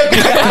hilang lagi aku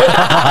takut.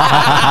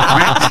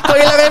 Kau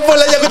hilang handphone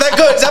lagi aku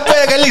takut. Siapa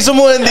yang akan leak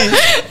semua nanti?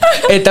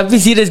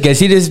 Tapi serius guys,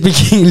 serious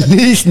speaking,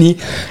 Liz ni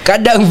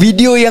kadang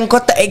video yang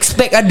kau tak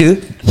expect ada.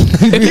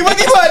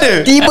 Tiba-tiba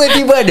ada.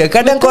 Tiba-tiba ada.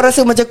 Kadang kau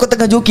rasa macam kau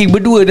tengah joking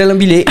berdua dalam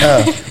bilik.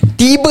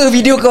 Tiba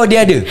video kau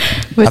dia ada.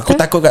 Betul? Aku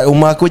takut kat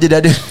rumah aku je dah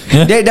ada.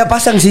 Dia dah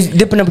pasang.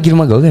 Dia pernah pergi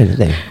rumah kau kan?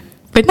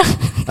 Pernah.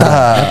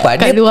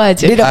 Nampak? Kat luar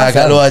je. Dia dah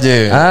pasang. Kat luar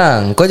je.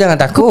 Kau jangan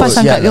takut. Aku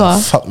pasang kat luar.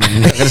 Fuck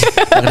man. Nak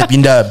kena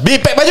pindah.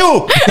 Pack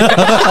baju.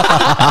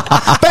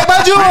 Pack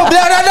baju.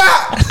 Biar anak.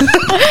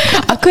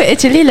 Aku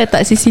actually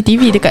letak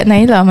CCTV dekat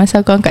Naila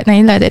masa aku angkat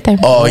Naila that time.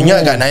 Oh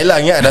ingat kat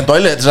Naila. Ingat dalam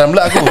toilet. Seram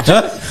pula aku.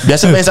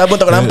 Biasa main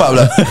sabun tak nampak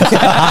pula.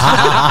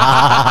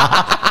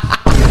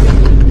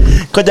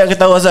 Kau jangan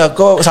ketawa Azhar.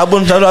 Kau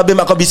sabun selalu habis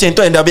mak kau bising tu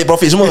yang dah ambil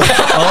profit semua.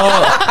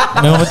 Oh,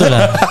 memang betul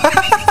lah.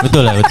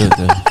 Betul.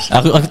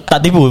 Aku tak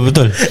tipu,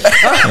 betul.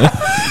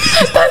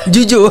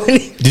 Jujur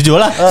ni.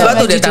 Jujur lah. Sebab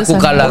tu dia takut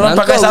kalah. Orang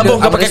pakai sabun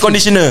kau pakai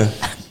conditioner.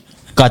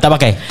 Kau tak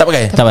pakai? Tak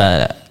pakai. Tak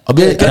pakai.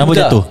 Habis Rambut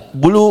jatuh.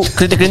 Bulu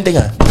kerinting-kerinting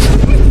lah.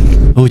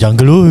 Oh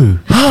jungle lu.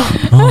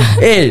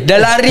 Dah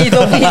lari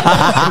tu.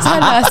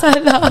 Salah.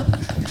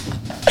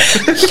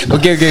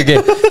 Okay.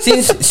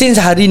 Since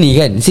hari ni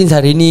kan,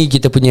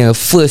 kita punya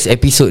first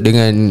episode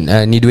dengan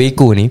ni dua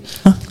ekor ni.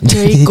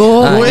 Dua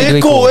ekor. Dua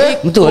ekor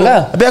Betul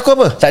lah. Habis aku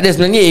apa? Tak ada,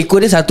 sebenarnya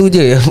ekor dia satu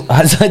je.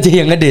 Hazard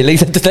je yang ada.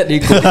 Lagi satu tak ada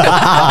ekor.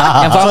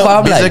 Yang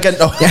faham-faham lah.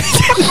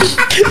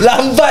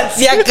 Lambat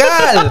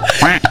siakal.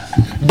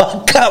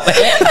 Bakap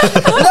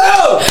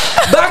No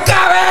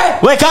Bakap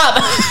Wake up.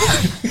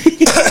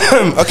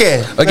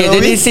 Okay,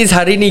 jadi since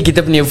hari ni kita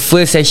punya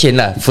first session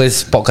lah,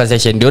 first podcast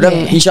session.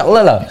 Diorang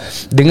insyaAllah lah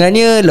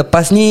dengannya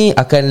lepas ni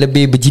akan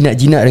lebih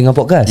berjinak-jinak dengan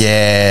podcast.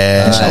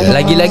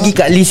 Lagi-lagi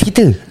kat list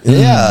kita.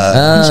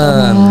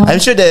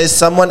 I'm sure there's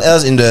someone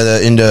else in the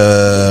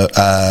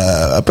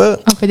Apa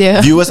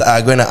dia? viewers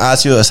are going to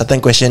ask you a certain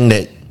question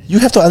that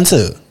you have to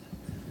answer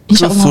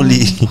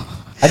truthfully.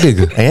 Ada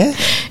ke?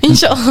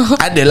 InsyaAllah.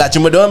 Ada lah,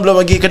 cuma diorang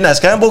belum lagi kenal.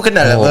 Sekarang baru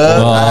kenal apa.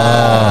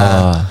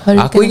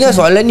 Aku ingat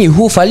soalan ni,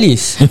 who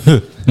Falis?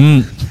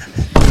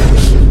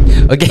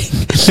 Okay.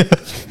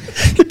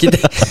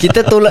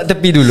 kita tolak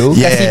tepi dulu,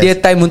 kasih dia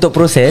time untuk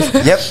proses.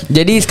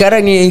 Jadi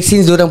sekarang ni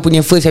since diorang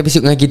punya first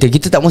episode dengan kita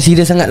tak mau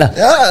serius sangat lah.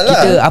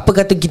 Kita apa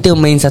kata kita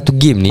main satu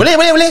game ni.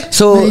 Boleh.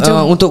 So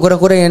untuk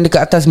korang-korang yang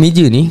dekat atas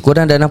meja ni,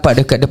 korang dah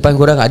nampak dekat depan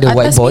korang ada Atas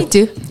whiteboard.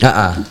 meja?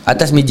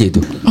 Atas meja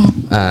tu.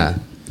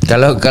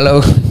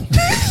 Kalau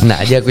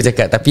nak je aku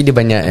cakap, tapi dia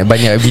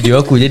banyak video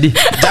aku jadi.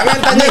 Jangan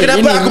tanya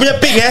kenapa aku punya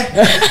pink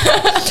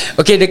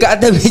Okay, dekat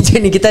atas meja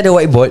ni kita ada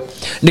whiteboard.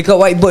 Dekat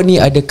whiteboard ni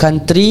ada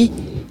country,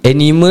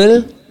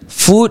 animal,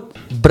 food,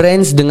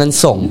 brands dengan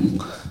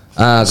song.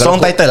 Song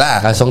title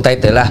lah. Song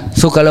title lah.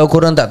 So kalau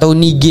korang tak tahu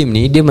ni game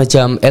ni, dia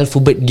macam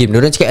alphabet game.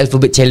 Diorang cakap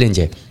alphabet challenge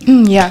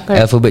Ya,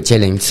 correct. Alphabet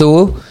challenge.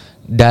 So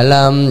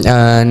dalam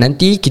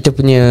nanti kita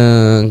punya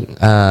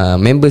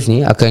members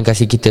ni akan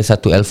kasih kita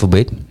satu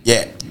alphabet.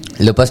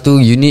 Lepas tu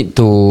you need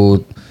to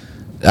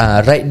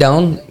write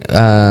down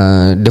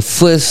the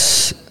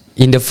first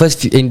in the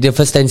first 10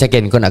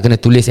 second kau nak kena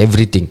tulis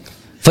everything.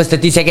 First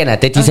 30 second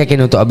lah 30 second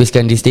untuk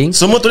habiskan this thing.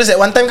 Semua tulis at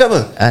one time ke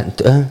apa?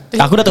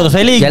 Aku dah tahu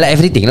spelling. Yalah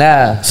everything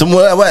lah.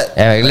 Semua lah buat.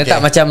 Letak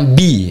macam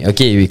B.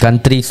 Okay,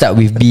 country start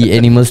with B,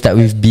 animal start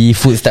with B,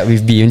 food start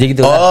with B. Macam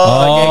gitu lah.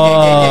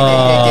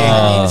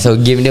 Okay. So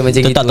game dia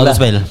macam gitu lah. Tak tahu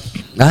spell.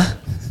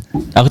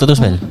 Aku tak tahu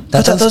spell.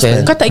 Tak tahu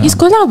spell. Kau tak pergi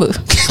sekolah apa?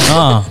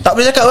 Tak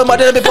boleh cakap mak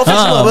dia ambil profit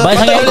semua apa.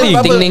 Baik sangat acting.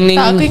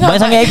 Tak, aku ingat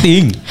Baik sangat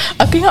acting.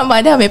 Aku ingat mak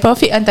dia ambil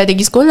profit hantar dia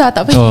pergi sekolah.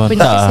 Tak pergi pun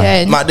tak.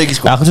 kesian. Mak dia pergi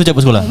sekolah. Aku suruh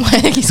cepat sekolah. Mak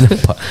dia pergi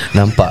sekolah.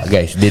 Nampak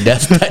guys, dia dah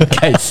start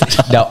guys.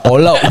 Dah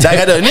all out.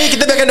 Jangan gaduh. Ni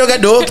kita dah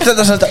gaduh-gaduh. Kita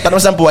tak nak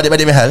sampu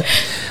adik-adik Mehal.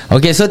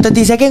 Okay, so 30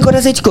 second kau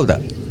rasa cukup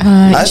tak?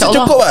 Rasa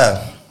cukup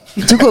lah.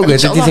 Cukup ke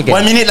 30 second?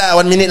 1 minit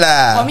lah 1 minit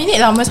lah. 1 minit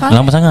lama sangat.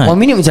 Lama sangat. 1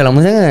 minit macam lama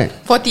sangat.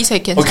 40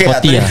 seconds. Okay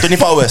lah 40 lah.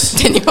 24 hours.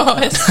 24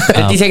 hours.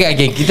 30 second.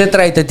 Okay, kita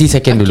try 30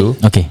 second dulu.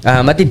 Okay.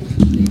 Martin,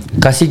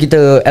 kasih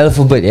kita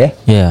alphabet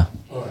Yeah.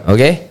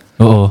 Okay.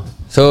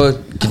 So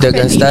kita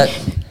akan start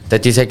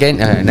 30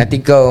 second.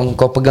 Nanti kau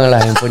pegang lah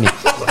handphone ni.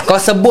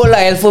 Kau sebut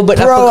lah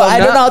alphabet apa kau nak.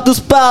 I don't know how to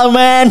spell,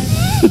 man.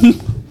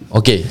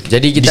 Okay,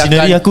 jadi kita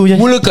Dictionary akan aku je.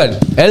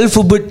 mulakan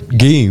alphabet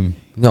game.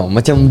 No,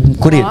 macam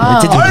Korean.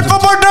 Macam tu.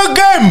 Alphabet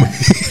game.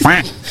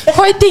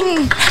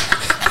 Fighting.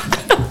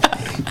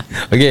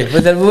 Okay,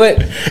 first alphabet.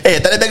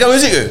 Tak ada background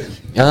music ke?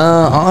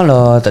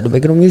 Alah, tak ada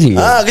background music.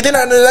 Kita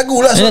nak ada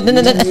lagu lah.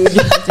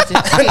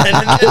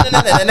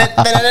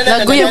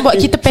 Lagu yang buat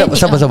kita panik.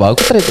 Sabar.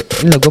 Aku try.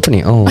 Ni lagu apa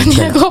ni? Ni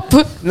lagu apa?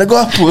 Lagu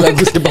apa?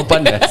 Lagu Sebab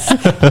Panas.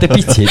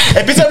 Terpicit.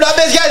 Episod belum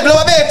habis guys. Belum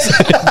habis.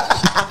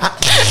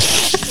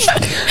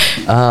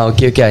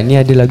 Okay. Ni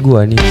ada lagu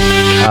lah ni.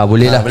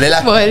 Boleh lah. Boleh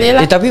lah. Boleh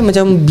lah. Tapi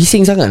macam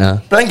bising sangat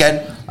lah. Pelan kan?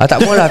 Tak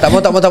mau lah. Tak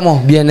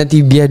mau. Biar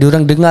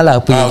diorang dengar lah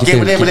apa yang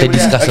kita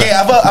discuss. Okay,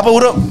 apa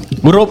huruf?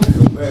 Huruf.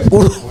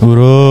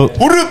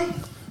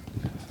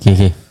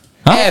 Okay.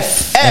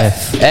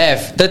 F.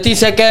 30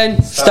 second.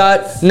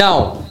 Start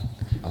now.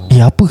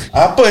 Apa?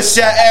 Apa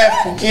siap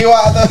F?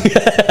 Kiwak tu.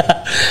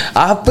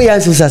 Apa yang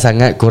susah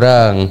sangat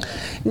korang?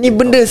 Ni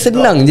benda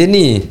senang je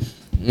ni.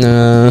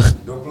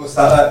 20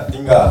 saat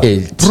tinggal.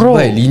 Bro,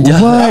 Linja.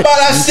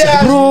 Apalah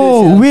siap.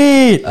 Bro,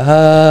 wait.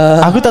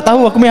 Aku tak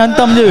tahu. Aku main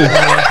hantam je.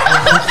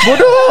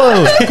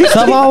 Bodoh.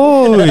 Sabar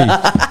oi.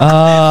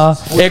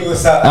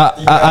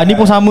 Ni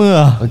pun sama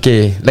lah.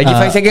 Okay, lagi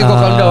 5 second kau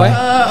calm down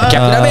Okay,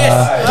 aku dah habis.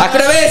 Aku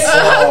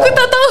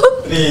tak tahu.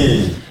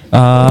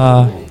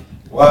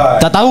 3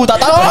 Tak tahu.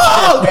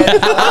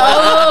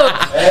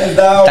 Hands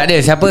down. Tak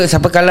ada.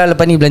 Siapa kalah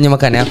lepas ni belanja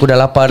makan Aku dah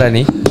lapar dah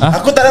ni.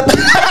 Aku tak dapat.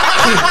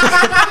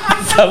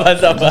 Sabar.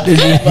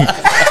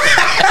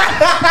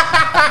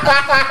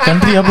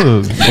 Country apa?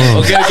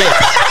 Okay.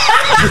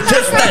 Kita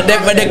start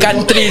daripada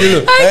country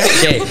dulu.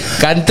 Okay,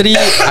 country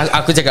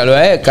aku cakap dulu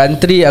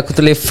country aku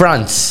tulis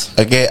France.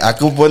 Okay,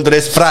 aku pun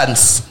tulis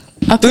France.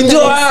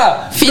 Tunjuk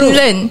lah.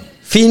 Finland.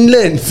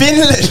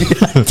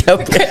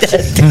 Macam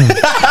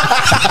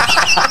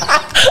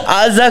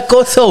Azza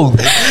kosong.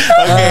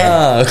 Okay.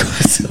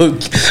 Kosong.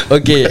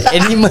 Okay,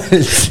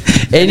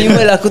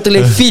 Animal aku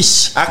tulis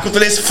fish. Aku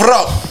tulis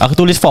frog. Aku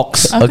tulis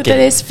fox. Aku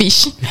tulis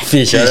fish.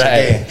 Fish,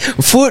 alright.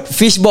 Food,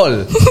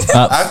 fishball.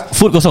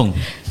 Food kosong.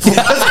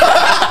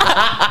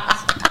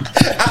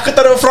 Aku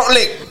taruh frog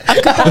leg.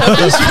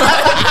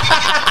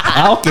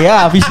 Okay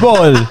lah,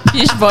 fishball.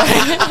 Fishball.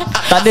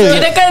 Tak ada.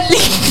 Kira kan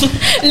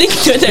link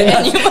to the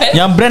animal.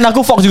 Yang brand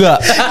aku fox juga.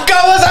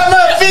 Kau pun sama.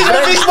 Fish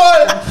dan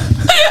fishball.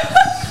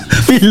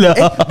 Villa.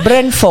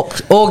 Brand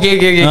Fox.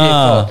 Okay.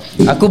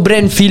 Aku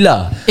brand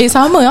Villa.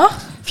 Sama lah.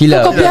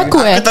 Villa. Kau copy aku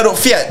Aku taruh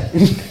Fiat.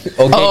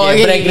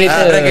 Okay. Brand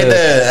kereta. Brand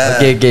kereta.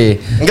 Okay.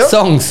 Kau?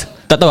 Songs.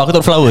 Tak tahu, aku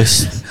tahu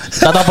flowers.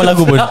 Tak tahu apa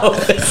lagu pun.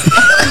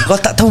 Kau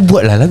tak tahu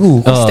buat lah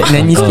lagu. Kau start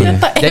nyanyi Kau sikit.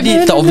 letak Jadi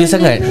F tak obvious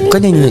sangat. Kau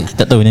nyanyi.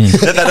 Tak tahu nyanyi.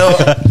 Dia taruh.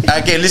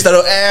 Okay, Liz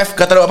taruh F.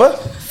 Kau taruh apa?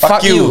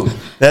 Fuck you.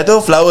 Dia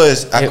tu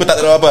flowers. Aku tak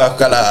taruh apa. Aku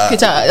kalah.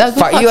 Kejap,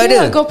 lagu Fuck you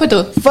ada? Lagu apa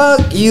tu?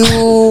 Fuck you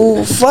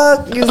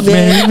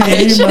baby.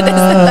 Are you sure that's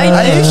the title?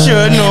 Are you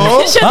sure no?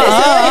 Are you sure that's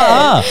the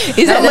title?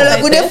 Is that Nama the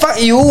lagu title? dia Fuck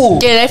you.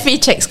 Okay, let me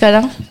check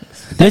sekarang.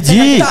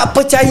 Legit. Tak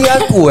percaya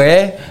aku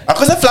Aku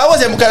rasa Flowers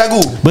yang bukan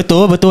lagu.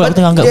 Betul Aku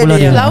tengah angkat Dia bola ada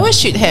dia. yang- Flowers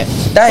should have.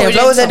 Dah yang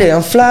Flowers ada.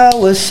 Yang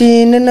Flowers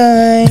in the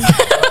night.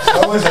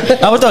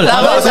 Betul.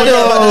 Flowers ada.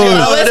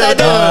 Flowers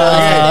ada.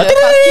 Ah.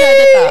 Fuck you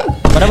ada tak?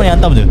 Padahal mana yang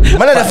hantam tu?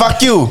 Mana ada fuck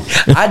you?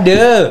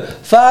 Ada.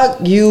 Fuck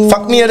you.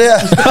 Fuck me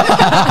ada.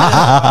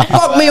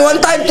 Fuck me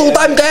one time, two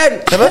time kan.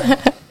 Apa?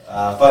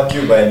 Fuck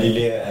you by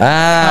Lily.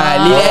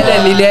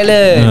 Lily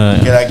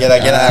Allen.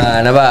 Kira.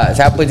 Nampak?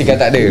 Siapa cakap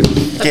tak ada?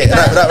 Okay,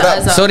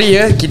 rap. Sorry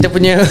ya, kita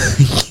punya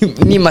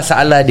ni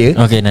masalah dia.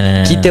 Okay,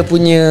 nah. Kita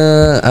punya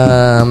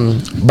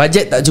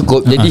bajet tak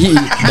cukup. Jadi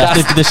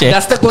Duster kita share.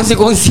 Duster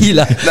kongsi-kongsi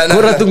lah.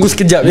 Korang tunggu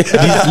sekejap je.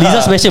 Liza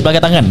special pakai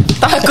tangan.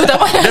 Aku tak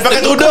mana. Dia pakai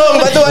tudung.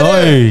 Lepas tu ada.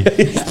 Oi.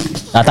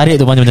 Tarik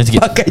tu macam-macam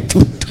sikit. Pakai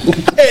tudung.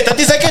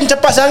 30 second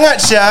cepat sangat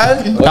Syal.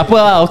 Tak apa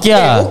lah. Okay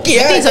lah. Okey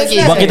lah. It's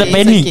okay. Buat kita It's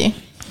panik. okay.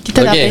 Kita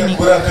dah Okay. panik.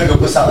 Kurang ke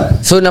 20 saat.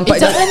 So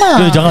nampaknya Jangan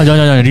lah.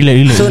 Jangan.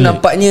 Relax. So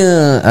nampaknya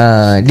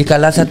dia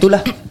kalah satu lah.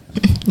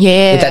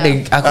 Yeah. Tak ada.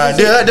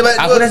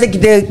 Aku rasa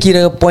kita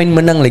kira point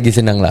menang lagi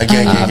senang lah.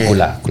 Okay.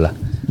 Akulah.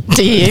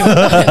 Cik,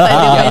 tak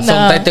ada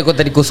Song mana. title kau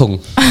tadi kosong.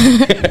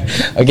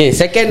 Okay,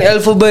 second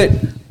alphabet.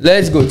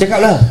 Let's go. Cakap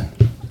lah.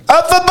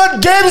 Alphabet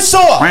Game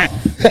Show.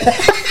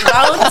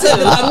 Bouncer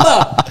tambah.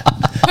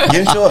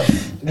 Game Show.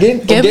 Game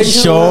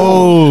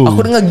show. Aku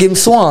dengar game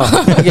soa.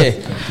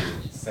 Okay.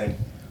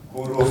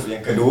 Huruf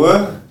yang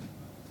kedua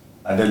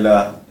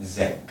adalah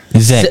Z.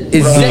 Z.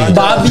 Z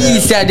babi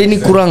saya ada ni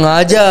kurang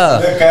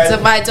ajar.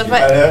 Cepat.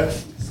 Daripada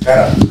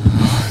sekarang.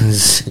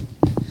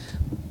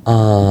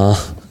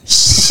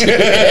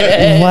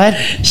 What?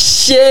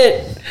 Shit.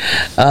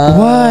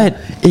 What?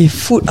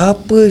 Food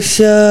apa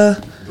Syah?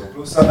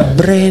 20 saat.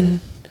 Brand.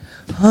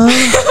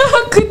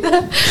 Aku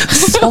dah.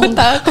 Song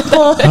tak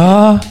aku.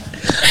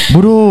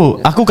 Bodoh.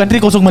 Aku country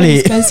kosong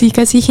balik.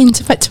 Kasih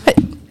hint cepat.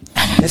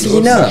 Kasih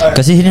Hina.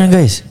 Kasih sini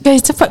guys.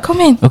 Guys cepat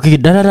komen. Okay,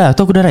 dah.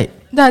 Tu aku dah right.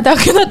 Dah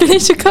aku nak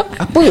tulis juga.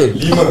 Apa?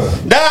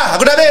 5, Dah,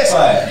 aku dah habis.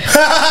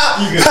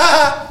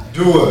 4,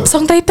 3,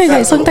 Song title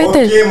guys, song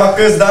title. Okay,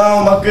 markers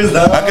down. Markers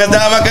down.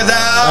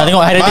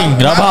 Tengok high rating.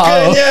 Rabak.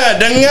 Markernya,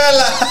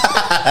 dengarlah.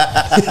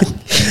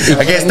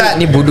 Okay, start.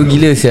 Ni bodoh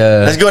gila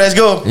Syah. Let's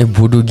go. Ni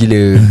bodoh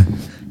gila.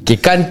 Okay,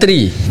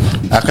 country.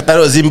 Aku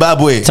taruh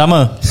Zimbabwe.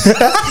 Sama.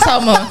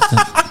 Sama.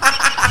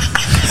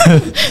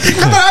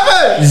 Kau taruh apa?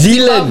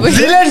 Zealand.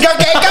 Zealand kau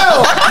kat kau.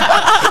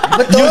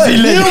 Betul. New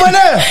Zealand. New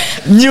mana?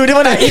 New di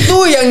mana? Itu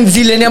yang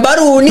Zealand yang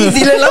baru. Ni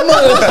Zealand lama.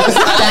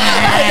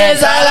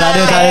 Salah.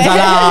 Tak ada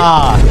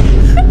salah.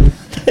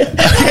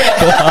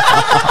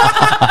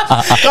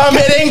 Kau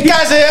ambil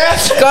ringkas ya.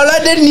 Kalau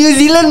ada New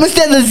Zealand mesti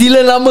ada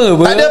Zealand lama.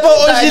 Tak ada pun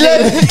Old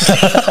Zealand.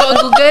 Kau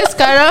Google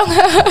sekarang.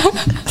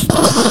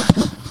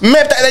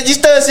 Map tak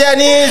register saya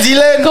ni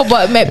Zealand. Kau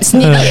buat map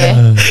sendiri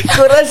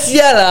Kau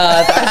rahsia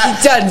lah. Tak kasi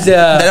chance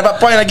lah. Tak dapat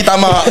point lagi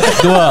tamak.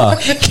 2.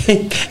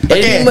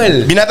 Animal.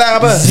 Binatang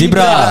apa?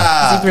 Zebra.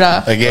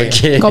 Zebra.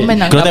 Okay. Komen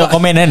lah. Kalau tengok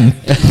komen kan.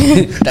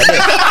 Tak ada.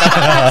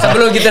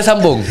 Sebelum kita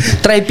sambung,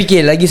 try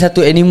fikir lagi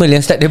satu animal yang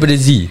start daripada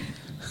Z.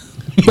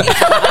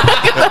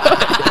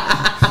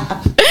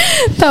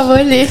 Tak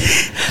boleh.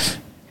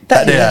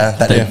 Tak ada lah.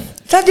 Tak ada.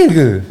 Tak ada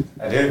ke?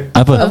 Ada.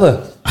 Apa? Apa?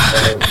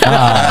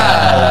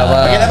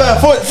 Okay, tak apa.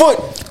 Food.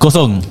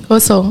 Kosong.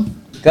 Kosong.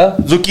 Kau?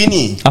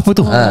 Zucchini. Apa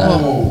tu?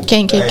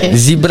 Can.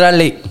 Zebra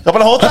leg.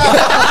 Kepala otak.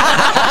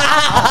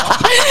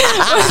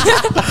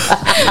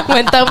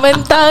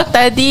 Mentang-mentang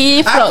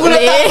tadi frog Aku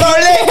letak leg. frog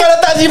leg. Kau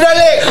letak zebra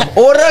leg.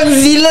 Orang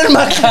Zealand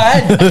makan.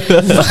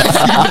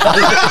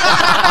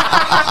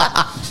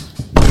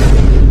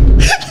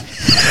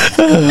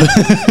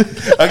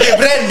 Okay,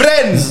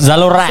 brand.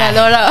 Zalora.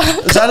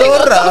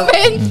 Zalora.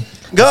 Komen.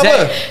 Kau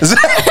apa?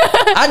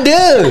 Ada.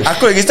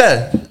 Aku lagi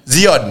style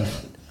Zion.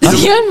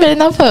 Zion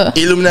brand apa?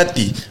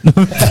 Illuminati.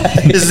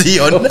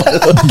 Zion.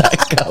 Otak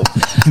kau.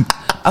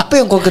 Apa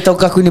yang kau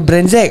ketahukan aku ni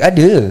brand Z?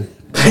 Ada.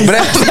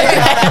 Brand.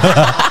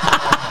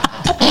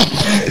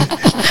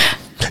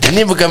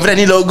 Ini bukan brand,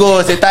 ni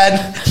logo setan.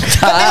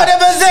 Tengok dia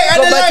brand Z ada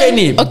Kau baca lain.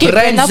 ni. Okay,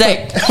 brand brand Z.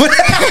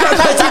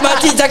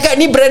 Makcik-makcik cakap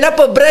ni brand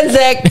apa? Brand Z.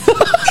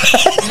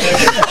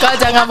 Kau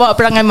jangan bawa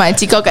perangai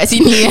makcik kau kat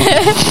sini.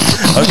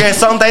 Okay,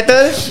 song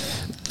title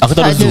Aku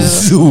tahu Ada.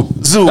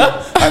 Zoo.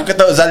 Aku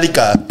tahu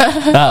Zalika.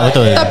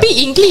 Betul. Tapi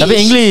English. Tapi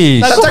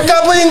English. Tak cakap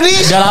apa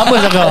English. Dah lama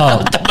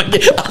cakap.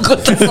 Aku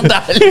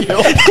tersedar.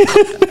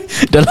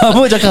 Dah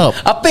lama cakap.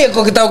 Apa yang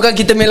kau ketahukan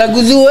kita main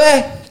lagu Zoo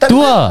Tak Tu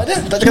ada. lah. Ada.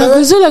 Tak cakap Lagu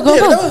Zoo lagu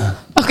Dia apa? tahu.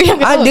 Aku yang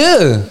ketawa. Ada.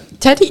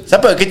 Cari.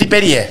 Siapa? Katy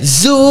Perry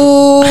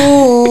Zoo.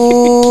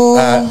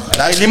 5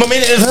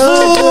 minit the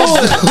zoo.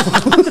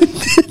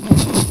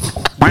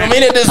 5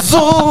 minit the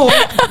zoo.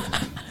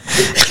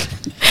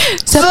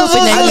 Siapa Zoo,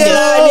 penyanyi Zoo.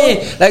 Ada ni.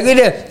 Lagu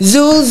dia.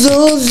 Zoo,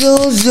 zoo,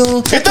 zoo, zoo.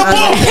 Itu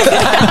boom.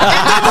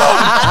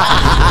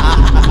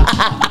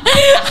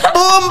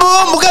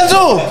 Boom. Bukan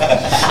zoo.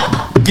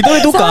 Kita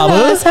boleh tukar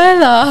apa?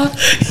 Salah.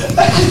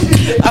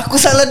 Aku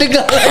salah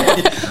dengar.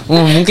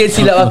 Mungkin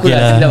silap aku Okey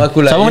lah. lah. Silap aku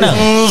lah. Siapa menang?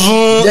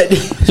 Jadi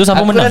So siapa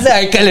aku menang? rasa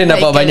Haikal yang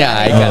dapat banyak.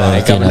 Haikal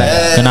Okay menang.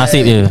 lah. Kena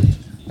nasib je.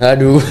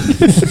 Aduh.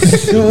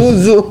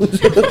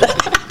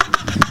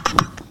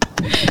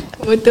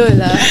 Betul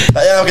lah. Tak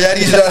payah pakai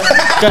jari sudah.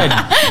 Kan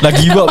dah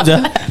give up je.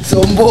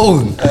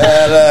 Sombong.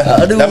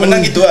 Aduh. Dah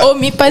menang gitu lah. Oh,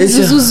 Mipan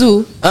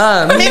Zuzuzu.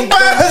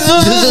 Mimpang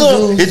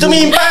Zuzu. Itu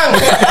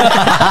mimpang.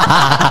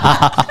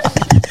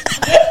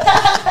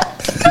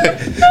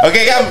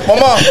 Okay kan,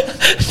 Momo.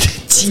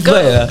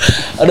 Cibai lah.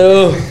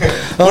 Aduh.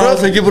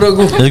 Sakit perut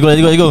aku.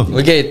 Let's go.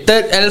 Okay,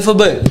 third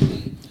alphabet.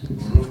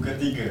 Huruf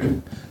ketiga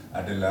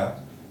adalah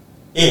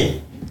A.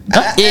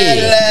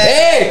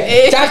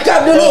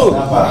 Cakap dulu.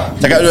 Apa?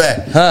 Cakap dulu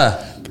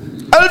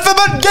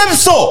Alphabet game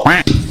show.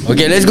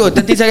 Okay, let's go.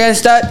 30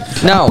 seconds start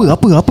now.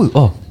 Apa?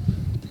 Oh.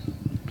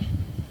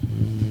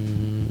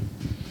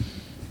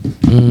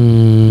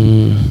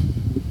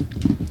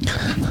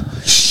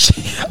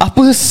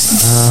 Apa? 20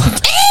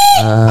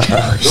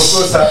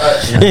 saat.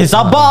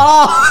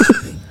 Sabarlah.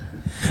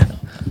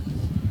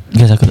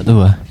 Guys, aku tak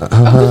tahu lah.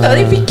 Aku tak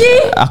boleh fikir.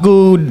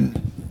 Aku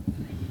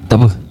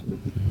tak apa.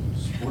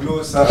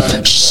 10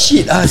 saat.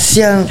 Shit,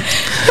 siang.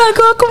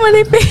 Aku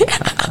melepeh.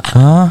 2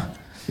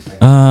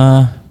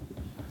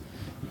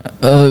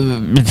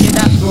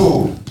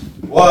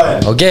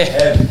 1. Okay.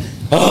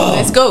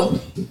 Let's go.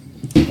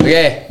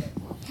 Okay.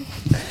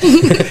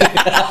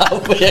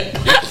 Apa yang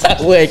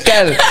sama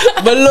kan?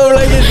 Belum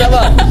lagi,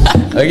 sabar.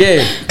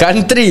 Okay,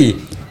 country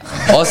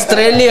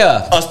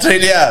Australia.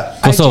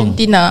 Kosong.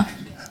 Argentina.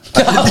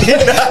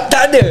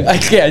 Tak ada.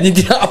 Okay,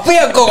 Argentina. Apa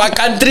yang kau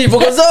country pun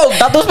kosong?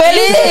 Tak tahu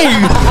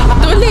spelling.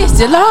 Tulis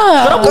je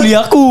lah. Kau boleh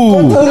aku.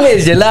 Tulis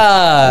je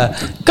lah.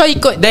 Kau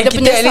ikut Dan dia kita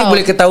punya ni sound.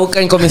 boleh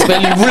ketahukan kau punya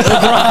spelling pula.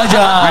 Kurang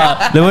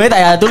ajar. Lebih tak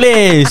payah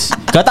tulis.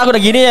 Kata aku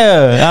dah gini je.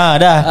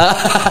 Dah.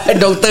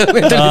 Doktor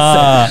punya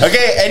tulisan.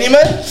 Okay,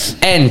 animal.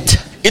 Ant.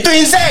 Itu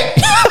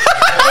insect.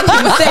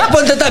 Insect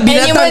pun tetap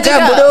binatang Animal kan,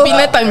 juga. bodoh.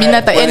 Binatang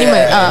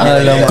animal.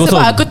 Alamak. Sebab Kosong.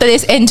 aku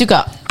tulis N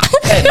juga.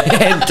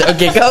 Ant.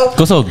 Okay, kau.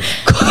 Kosong.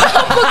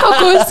 Apa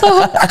kau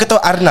kosong? Aku tahu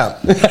Arnab.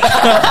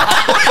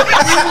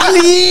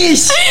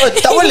 English.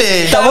 Tak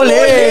boleh. Tak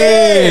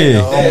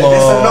boleh.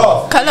 Listen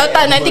off. Kalau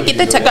tak nanti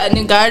kita cakap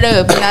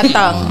negara,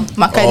 binatang,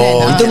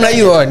 makanan. Itu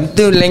Melayu kan.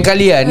 Itu lain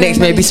kali lah. Next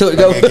episode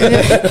kau.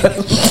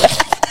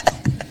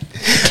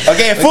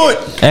 Okay, food.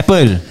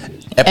 Apple.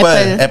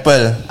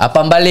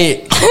 Apam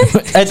balik.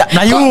 Tak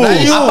Melayu.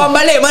 Apam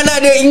balik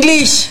mana ada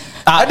English?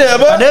 Ada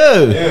apa?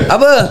 Ada.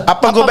 Apa?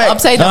 Apa go back?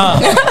 Upside down.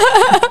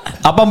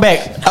 Apam back.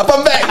 Apa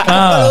back?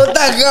 Kepala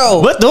otak kau.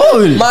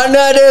 Betul.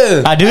 Mana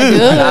ada? Ada.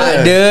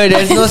 Ada.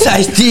 There's no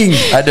such thing.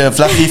 Ada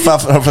fluffy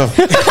puff.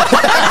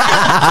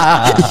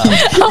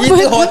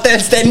 Itu hotel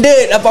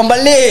standard. Apam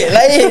balik.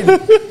 Lain.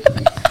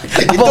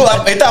 Itu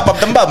apa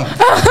tembam.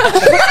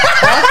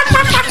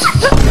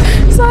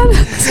 Salah.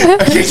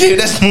 Okay,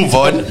 let's move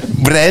on.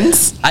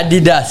 Brands.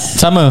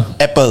 Adidas. Sama.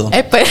 Apple.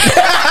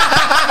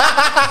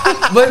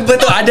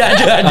 Betul. Ada.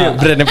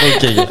 Brand apa?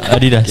 Okay.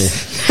 Adidas.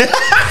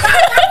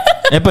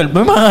 Apple.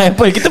 Memang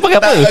Apple. Kita pakai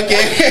apa?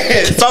 Okay.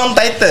 Song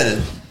title.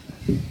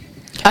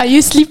 Are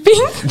you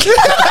sleeping?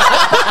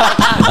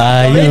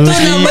 Ayu. Itu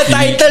nama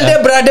title dia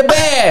Brother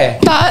Bear.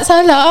 Tak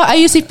salah. Are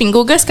you sleeping?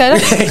 Google sekarang.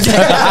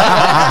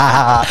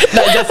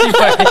 Nak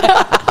justify.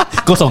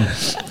 Kosong.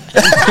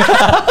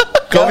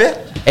 Kau punya?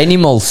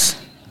 Animals.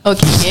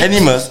 Okay.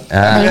 Animals.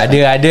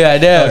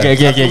 Ada.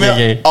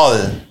 Okay. All.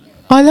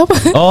 All apa?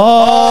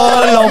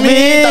 Oh,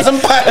 Lomi. Tak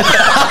sempat.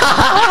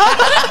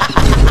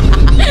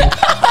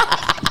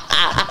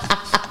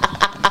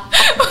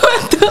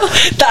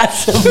 Tak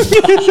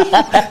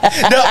sempat.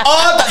 The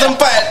all tak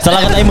sempat.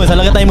 Salahkan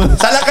timer.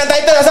 Salahkan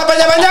title asal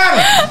panjang-panjang.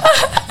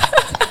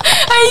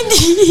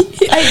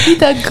 ID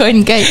tak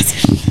gone guys.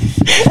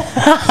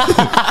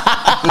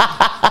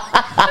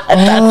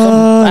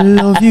 Oh,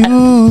 love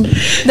you.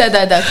 Dah.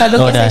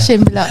 Kalau Oh, dah.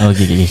 session pula.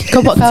 Okay.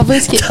 Kau buat cover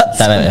sikit.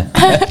 Tak.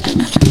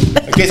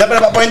 Okay, siapa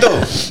dapat point tu?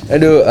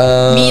 Aduh.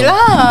 Mi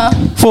lah.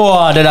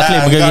 Wah, dah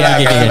claim. Okay.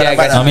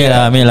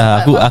 Ambil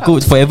lah.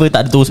 Aku forever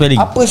tak ada tu spelling.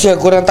 Apa sih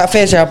korang tak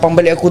fair sih? Apam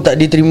balik aku tak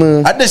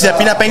diterima. Ada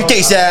siapa peanut pancake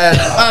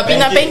siapa?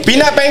 Peanut pancake.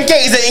 Peanut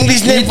pancake is the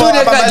English name Itu for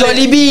dekat abang balik.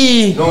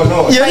 Jollibee.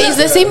 No. But it's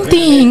the same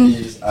thing.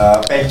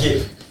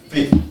 Pancake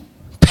flip.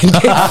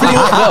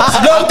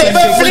 Don't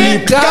table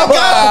flip. Kau.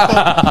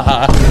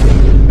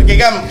 Okay,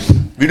 come.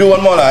 We do one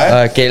more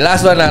lah. Okay,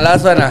 last one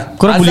lah.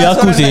 Korang bully Asal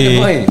aku seorang tak ada sih.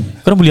 point.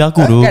 Korang bully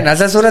aku tu. Kan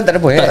asal seorang tak ada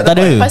point. Tak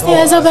ada. Pasti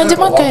Azhar belanja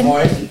makan. 1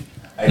 point.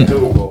 I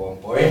do got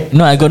 1 point.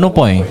 No, I got no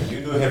point. You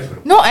do have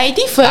No,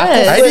 ID first.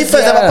 ID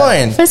first dapat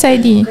point. First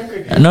ID.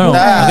 No,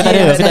 aku tak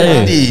ada.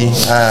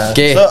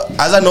 Okay. So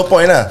Azhar no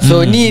point lah.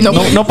 So ni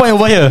No point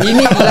over here.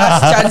 ini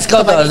last chance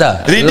kau tau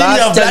Azhar. Redeem Last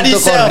your chance bloody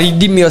untuk kau self.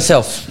 redeem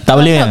yourself. Tak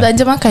boleh Tak kan?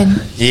 belanja makan.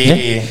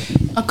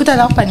 Aku dah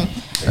lapar ni.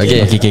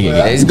 Okay. Okay.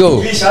 Let's go.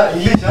 English.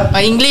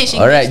 English.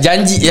 Alright,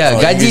 janji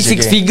gaji English, 6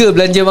 okay. figure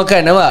belanja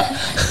makan, nampak?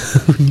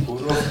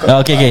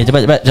 Okay.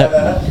 Cepat.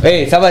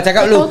 Sabar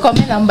cakap Kau dulu.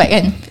 komen lambat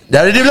kan?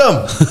 Dah ready belum?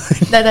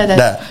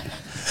 Dah.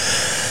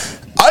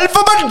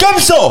 Alphabet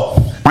Gamso.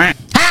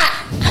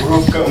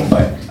 Huruf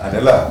keempat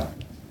adalah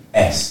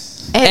S.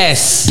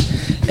 S.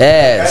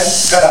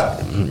 S.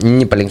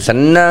 Ini paling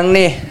senang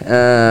ni.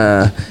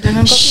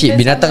 Shit,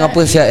 binatang apa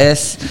sia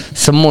S?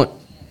 Semut.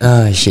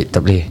 Shit,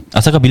 tak boleh.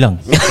 Asal kau bilang?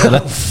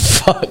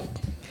 Fuck.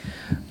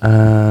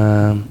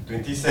 20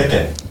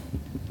 second.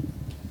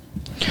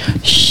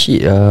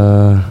 Shit.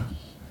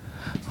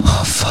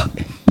 Fuck.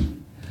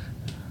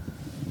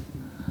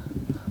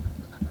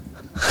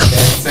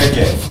 10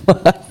 second.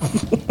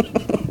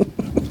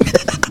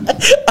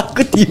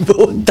 Aku tiba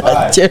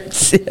otak jam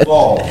sial.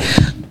 4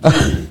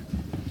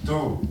 3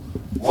 2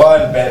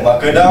 1. Back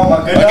marker down.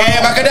 Okay,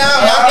 marker down.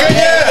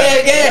 Markernya.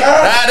 Okay.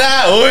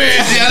 Dah. Ui,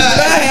 sial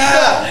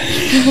lah.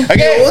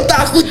 Okay. Otak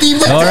aku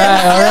tiba.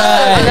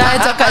 Alright. Dah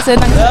cakap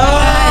senang.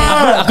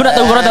 Aku nak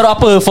tahu korang taruh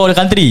apa for the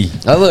country.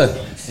 Apa?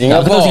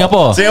 Aku tahu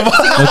Singapore.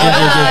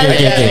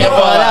 Okay.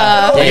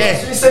 Okay.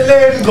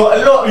 Switzerland got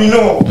a lot, you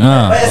know.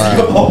 Banyak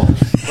Singapore.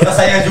 Korang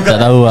sayang juga. Tak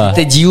tahu lah.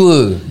 Kita jiwa.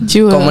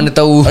 Kau mana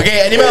tahu?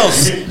 Okay,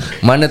 animals.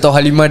 Mana tahu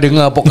Halimah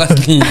dengar podcast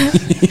ni.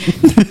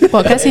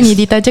 Podcast ini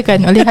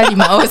ditajakan oleh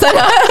Halimah. Oh,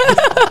 salah.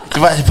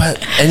 Cepat.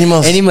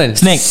 Animals. Animal.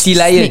 Snake. Sea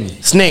lion.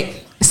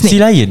 Snake. Sea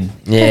lion.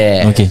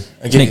 Yeah. Okay.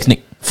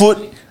 Snake.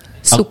 Food.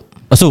 Sup.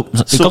 Sup.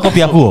 Kau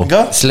kopi aku.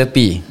 Kau?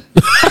 Slurpee.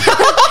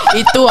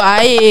 Itu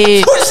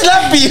air. Food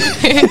slappy.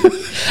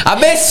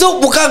 Habis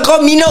sup bukan kau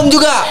minum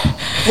juga.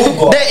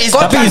 That is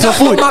Kau Tapi cakap it's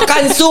food. kau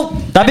makan sup.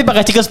 Tapi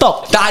pakai chicken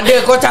stock. Tak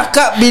ada, kau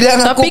cakap bilang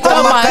Tapi aku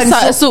kau makan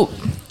masak sup.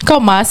 sup. Kau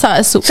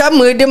masak sup.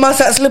 Sama dia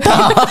masak Slurpee.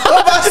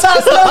 Kau pasal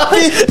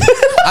slappy.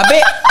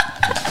 Habis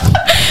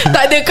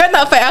Tak ada, kau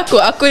nak fight aku.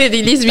 Aku dah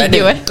release tak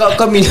video ada.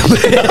 Kau minum.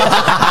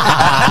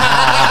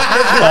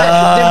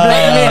 Dia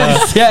blackmail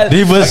sial.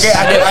 Reverse. Okay,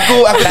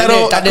 aku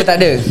taruh. Tak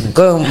ada.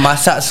 Kau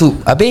masak sup.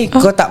 Habis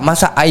kau tak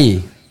masak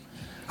air.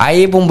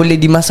 Air pun boleh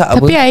dimasak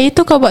apa? Tapi air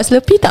tu kau buat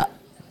Slurpee tak?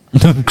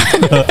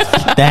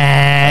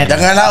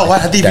 Janganlah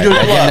Wan, nanti video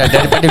dia keluar.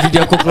 Daripada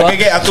video aku keluar.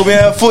 Okay, aku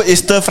punya food is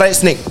stir fried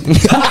snake.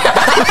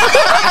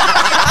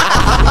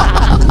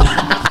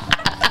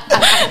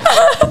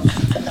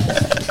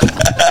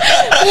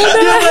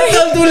 Dia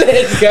betul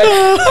tulis kan.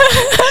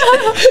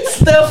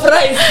 Stir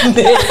fried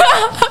snake.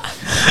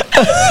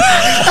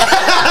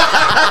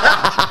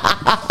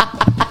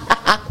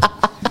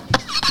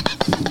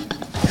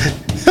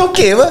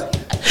 Okay apa?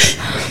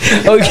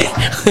 Okay.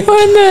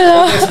 Mana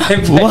lah.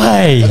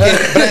 Why?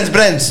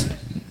 Brands.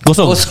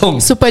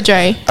 Kosong. Super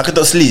dry. Aku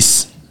tak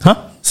sleaze. Huh?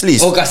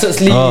 Sleaze. Oh, kasut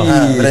sleeve.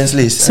 Brand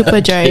sleaze.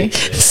 Super dry.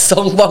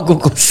 Song pun aku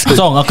kosong.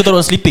 Song, aku taruh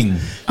sleeping.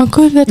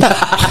 Aku dah tak.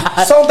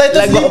 Song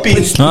title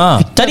sleeping.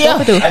 Cari lah.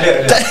 Apa tu?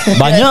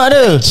 Banyak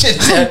ada.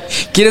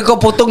 Kira kau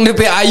potong dia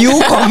punya ayu,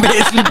 kau ambil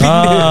sleeping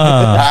dia.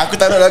 Aku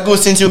taruh lagu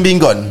Since You Been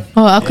Gone.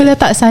 Oh, aku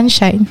letak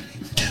sunshine.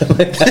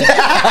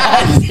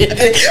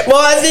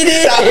 Bawa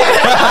sini.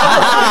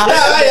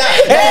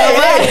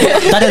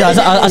 Tak ada dah.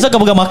 Asal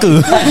kau pegang marker.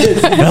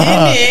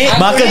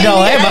 Marker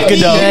down. Marker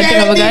down. Dia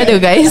tengah bergaduh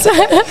guys.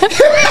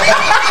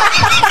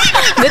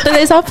 Dia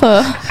tulis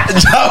apa?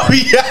 Jauh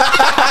ya.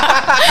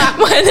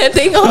 Mana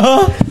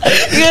tengok.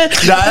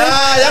 Dah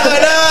lah. Jangan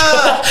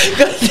dah.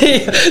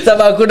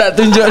 Sabar, aku nak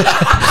tunjuk.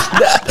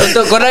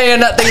 Untuk korang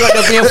yang nak tengok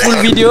dia punya full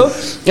video,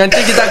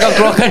 nanti kita akan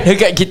keluarkan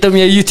dekat kita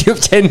punya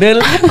YouTube channel.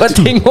 Kau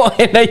tengok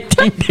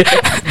highlighting dia.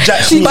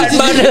 Judge me. Part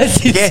mana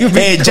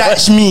Hey,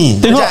 judge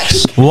me. Tengok.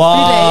 Judge.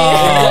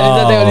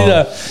 Liza tengok Liza.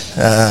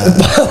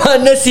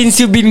 Mana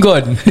since you been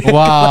gone?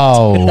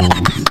 Wow.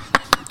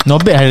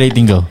 Not bad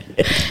highlighting kau.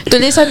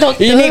 Tulisan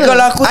doktor. Ini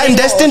kalau aku I'm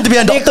destined to be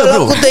a doctor,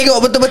 kalau bro. aku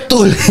tengok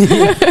betul-betul.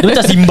 Dia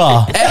macam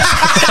Simba.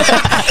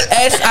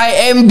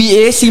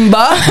 SIMBA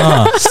Simba.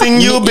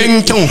 Sing You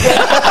Bing Chung.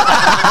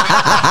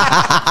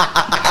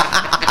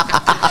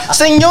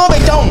 Sing You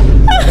Bing Chung.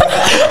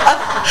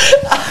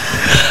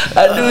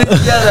 Aduh,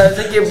 sialah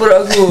sakit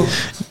perut aku.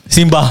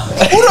 Simba.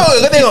 Pura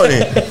kau tengok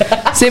ni.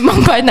 Sembang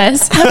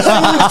panas.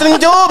 Sing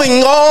You Bing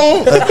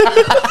Gong.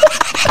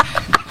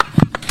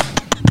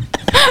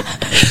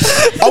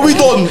 Are we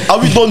done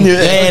here?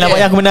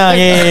 Nampaknya aku menang.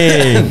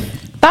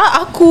 Tak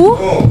aku.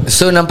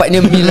 So nampaknya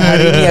bil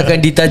hari ni akan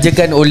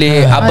ditajakan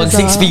oleh Abang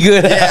Azhar. Six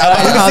Figure.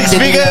 Abang Six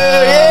Figure.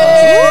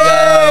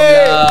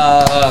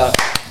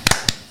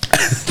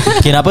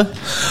 Okay, nak apa?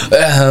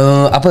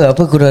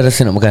 Apa korang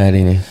rasa nak makan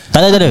hari ni?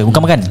 Tak ada.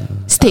 Bukan makan.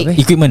 Steak.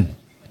 Equipment.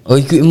 Oh,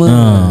 equipment.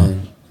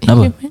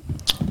 Kenapa?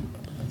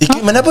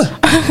 Equipment apa?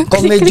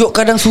 Kau mejuk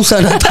kadang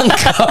susah nak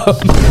tangkap.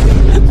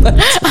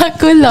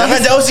 Aku Jangan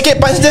lost. jauh sikit.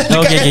 Punch dia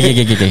dekat.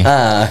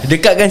 Okay.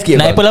 Dekatkan sikit.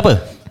 Nak bang. Apple apa?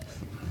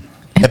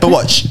 Apple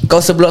Watch.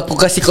 Kau sebelum aku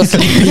kasih kau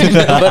sleeping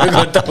baru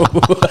kau tahu.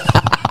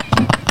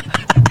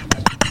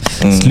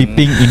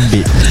 Sleeping in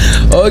bed.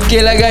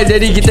 Okey lah guys,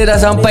 jadi kita dah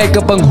sampai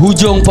ke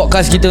penghujung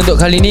podcast kita untuk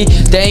kali ni.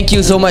 Thank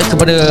you so much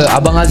kepada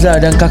Abang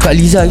Azhar dan Kakak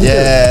Liza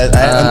kita.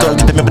 Untuk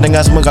kita punya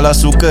pendengar semua, kalau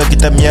suka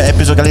kita punya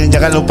episod kali ni,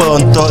 jangan lupa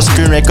untuk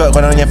screen record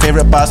korang punya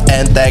favourite parts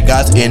and tag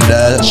us in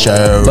the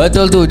show.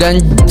 Betul tu. Dan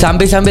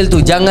sambil-sambil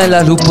tu,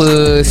 janganlah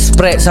lupa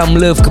spread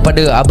some love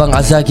kepada Abang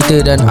Azhar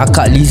kita dan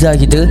Akak Liza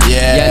kita.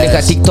 Yang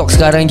dekat TikTok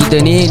sekarang kita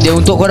ni. Dia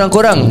untuk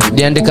korang-korang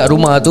yang dekat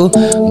rumah tu,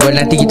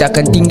 nanti kita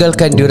akan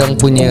tinggalkan diorang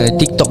punya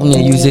TikTok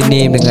punya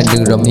username dengan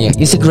dia punya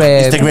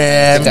Instagram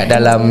dekat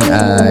dalam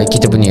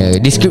kita punya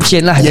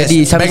description lah. Yes.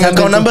 Jadi bank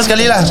account number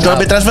sekali lah. Kalau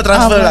boleh transfer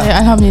lah.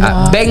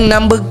 Alhamdulillah. Bank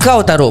number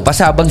kau taruh,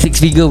 pasal abang 6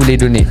 figure boleh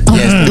donate.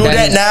 Yes, do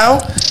that now.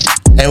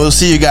 And we'll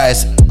see you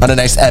guys on the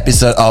next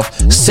episode of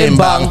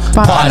Sembang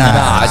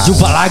Panas.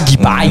 Jumpa lagi.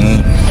 Bye.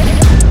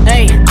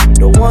 Hey,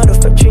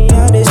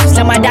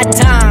 selamat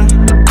datang.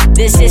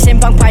 This is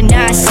Sembang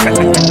Panas.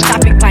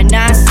 Topik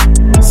panas,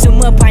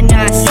 semua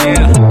panas.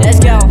 Let's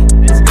go.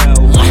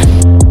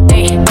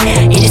 Hey,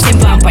 ini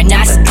Sembang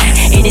Panas.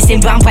 Ini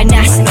Sembang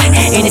Panas.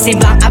 Ini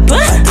Sembang apa?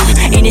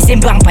 Ini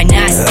Sembang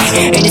Panas.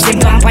 Ini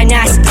Sembang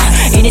Panas.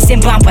 Ini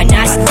Sembang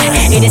Panas.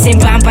 Ini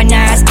Sembang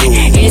Panas.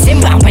 Ini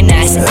Sembang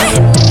Panas.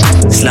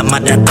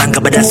 Selamat datang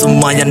kepada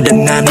semua yang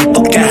dengar ni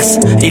podcast.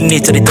 Ini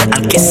cerita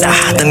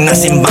Alkisah tengah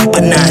simbang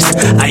panas.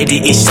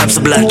 ID Isyam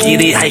sebelah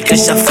kiri, Haikal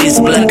Syafiq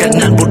sebelah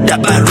kanan. Budak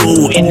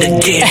baru in the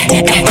game.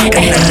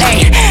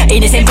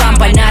 Ini Sembang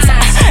Panas.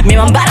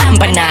 Memang barang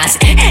panas.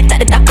 Tak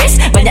ada tapis,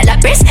 banyak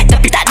lapis,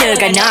 tapi tak ada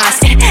ganas.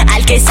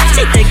 Alkisah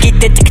cerita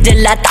kita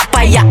terkejelah, tak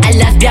payah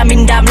alas. Biar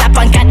minda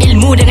melapangkan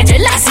ilmu dengan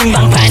jelas.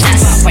 Simbang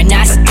Panas.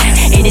 Panas.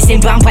 Ini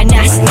Sembang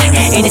Panas.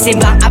 Ini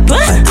Sembang apa?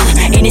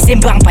 Ini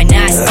Sembang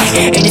Panas.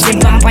 Ini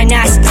Sembang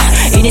Panas.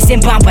 Ini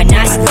Sembang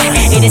Panas.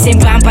 Ini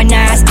Sembang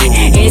Panas.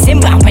 Ini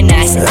Sembang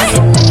Panas.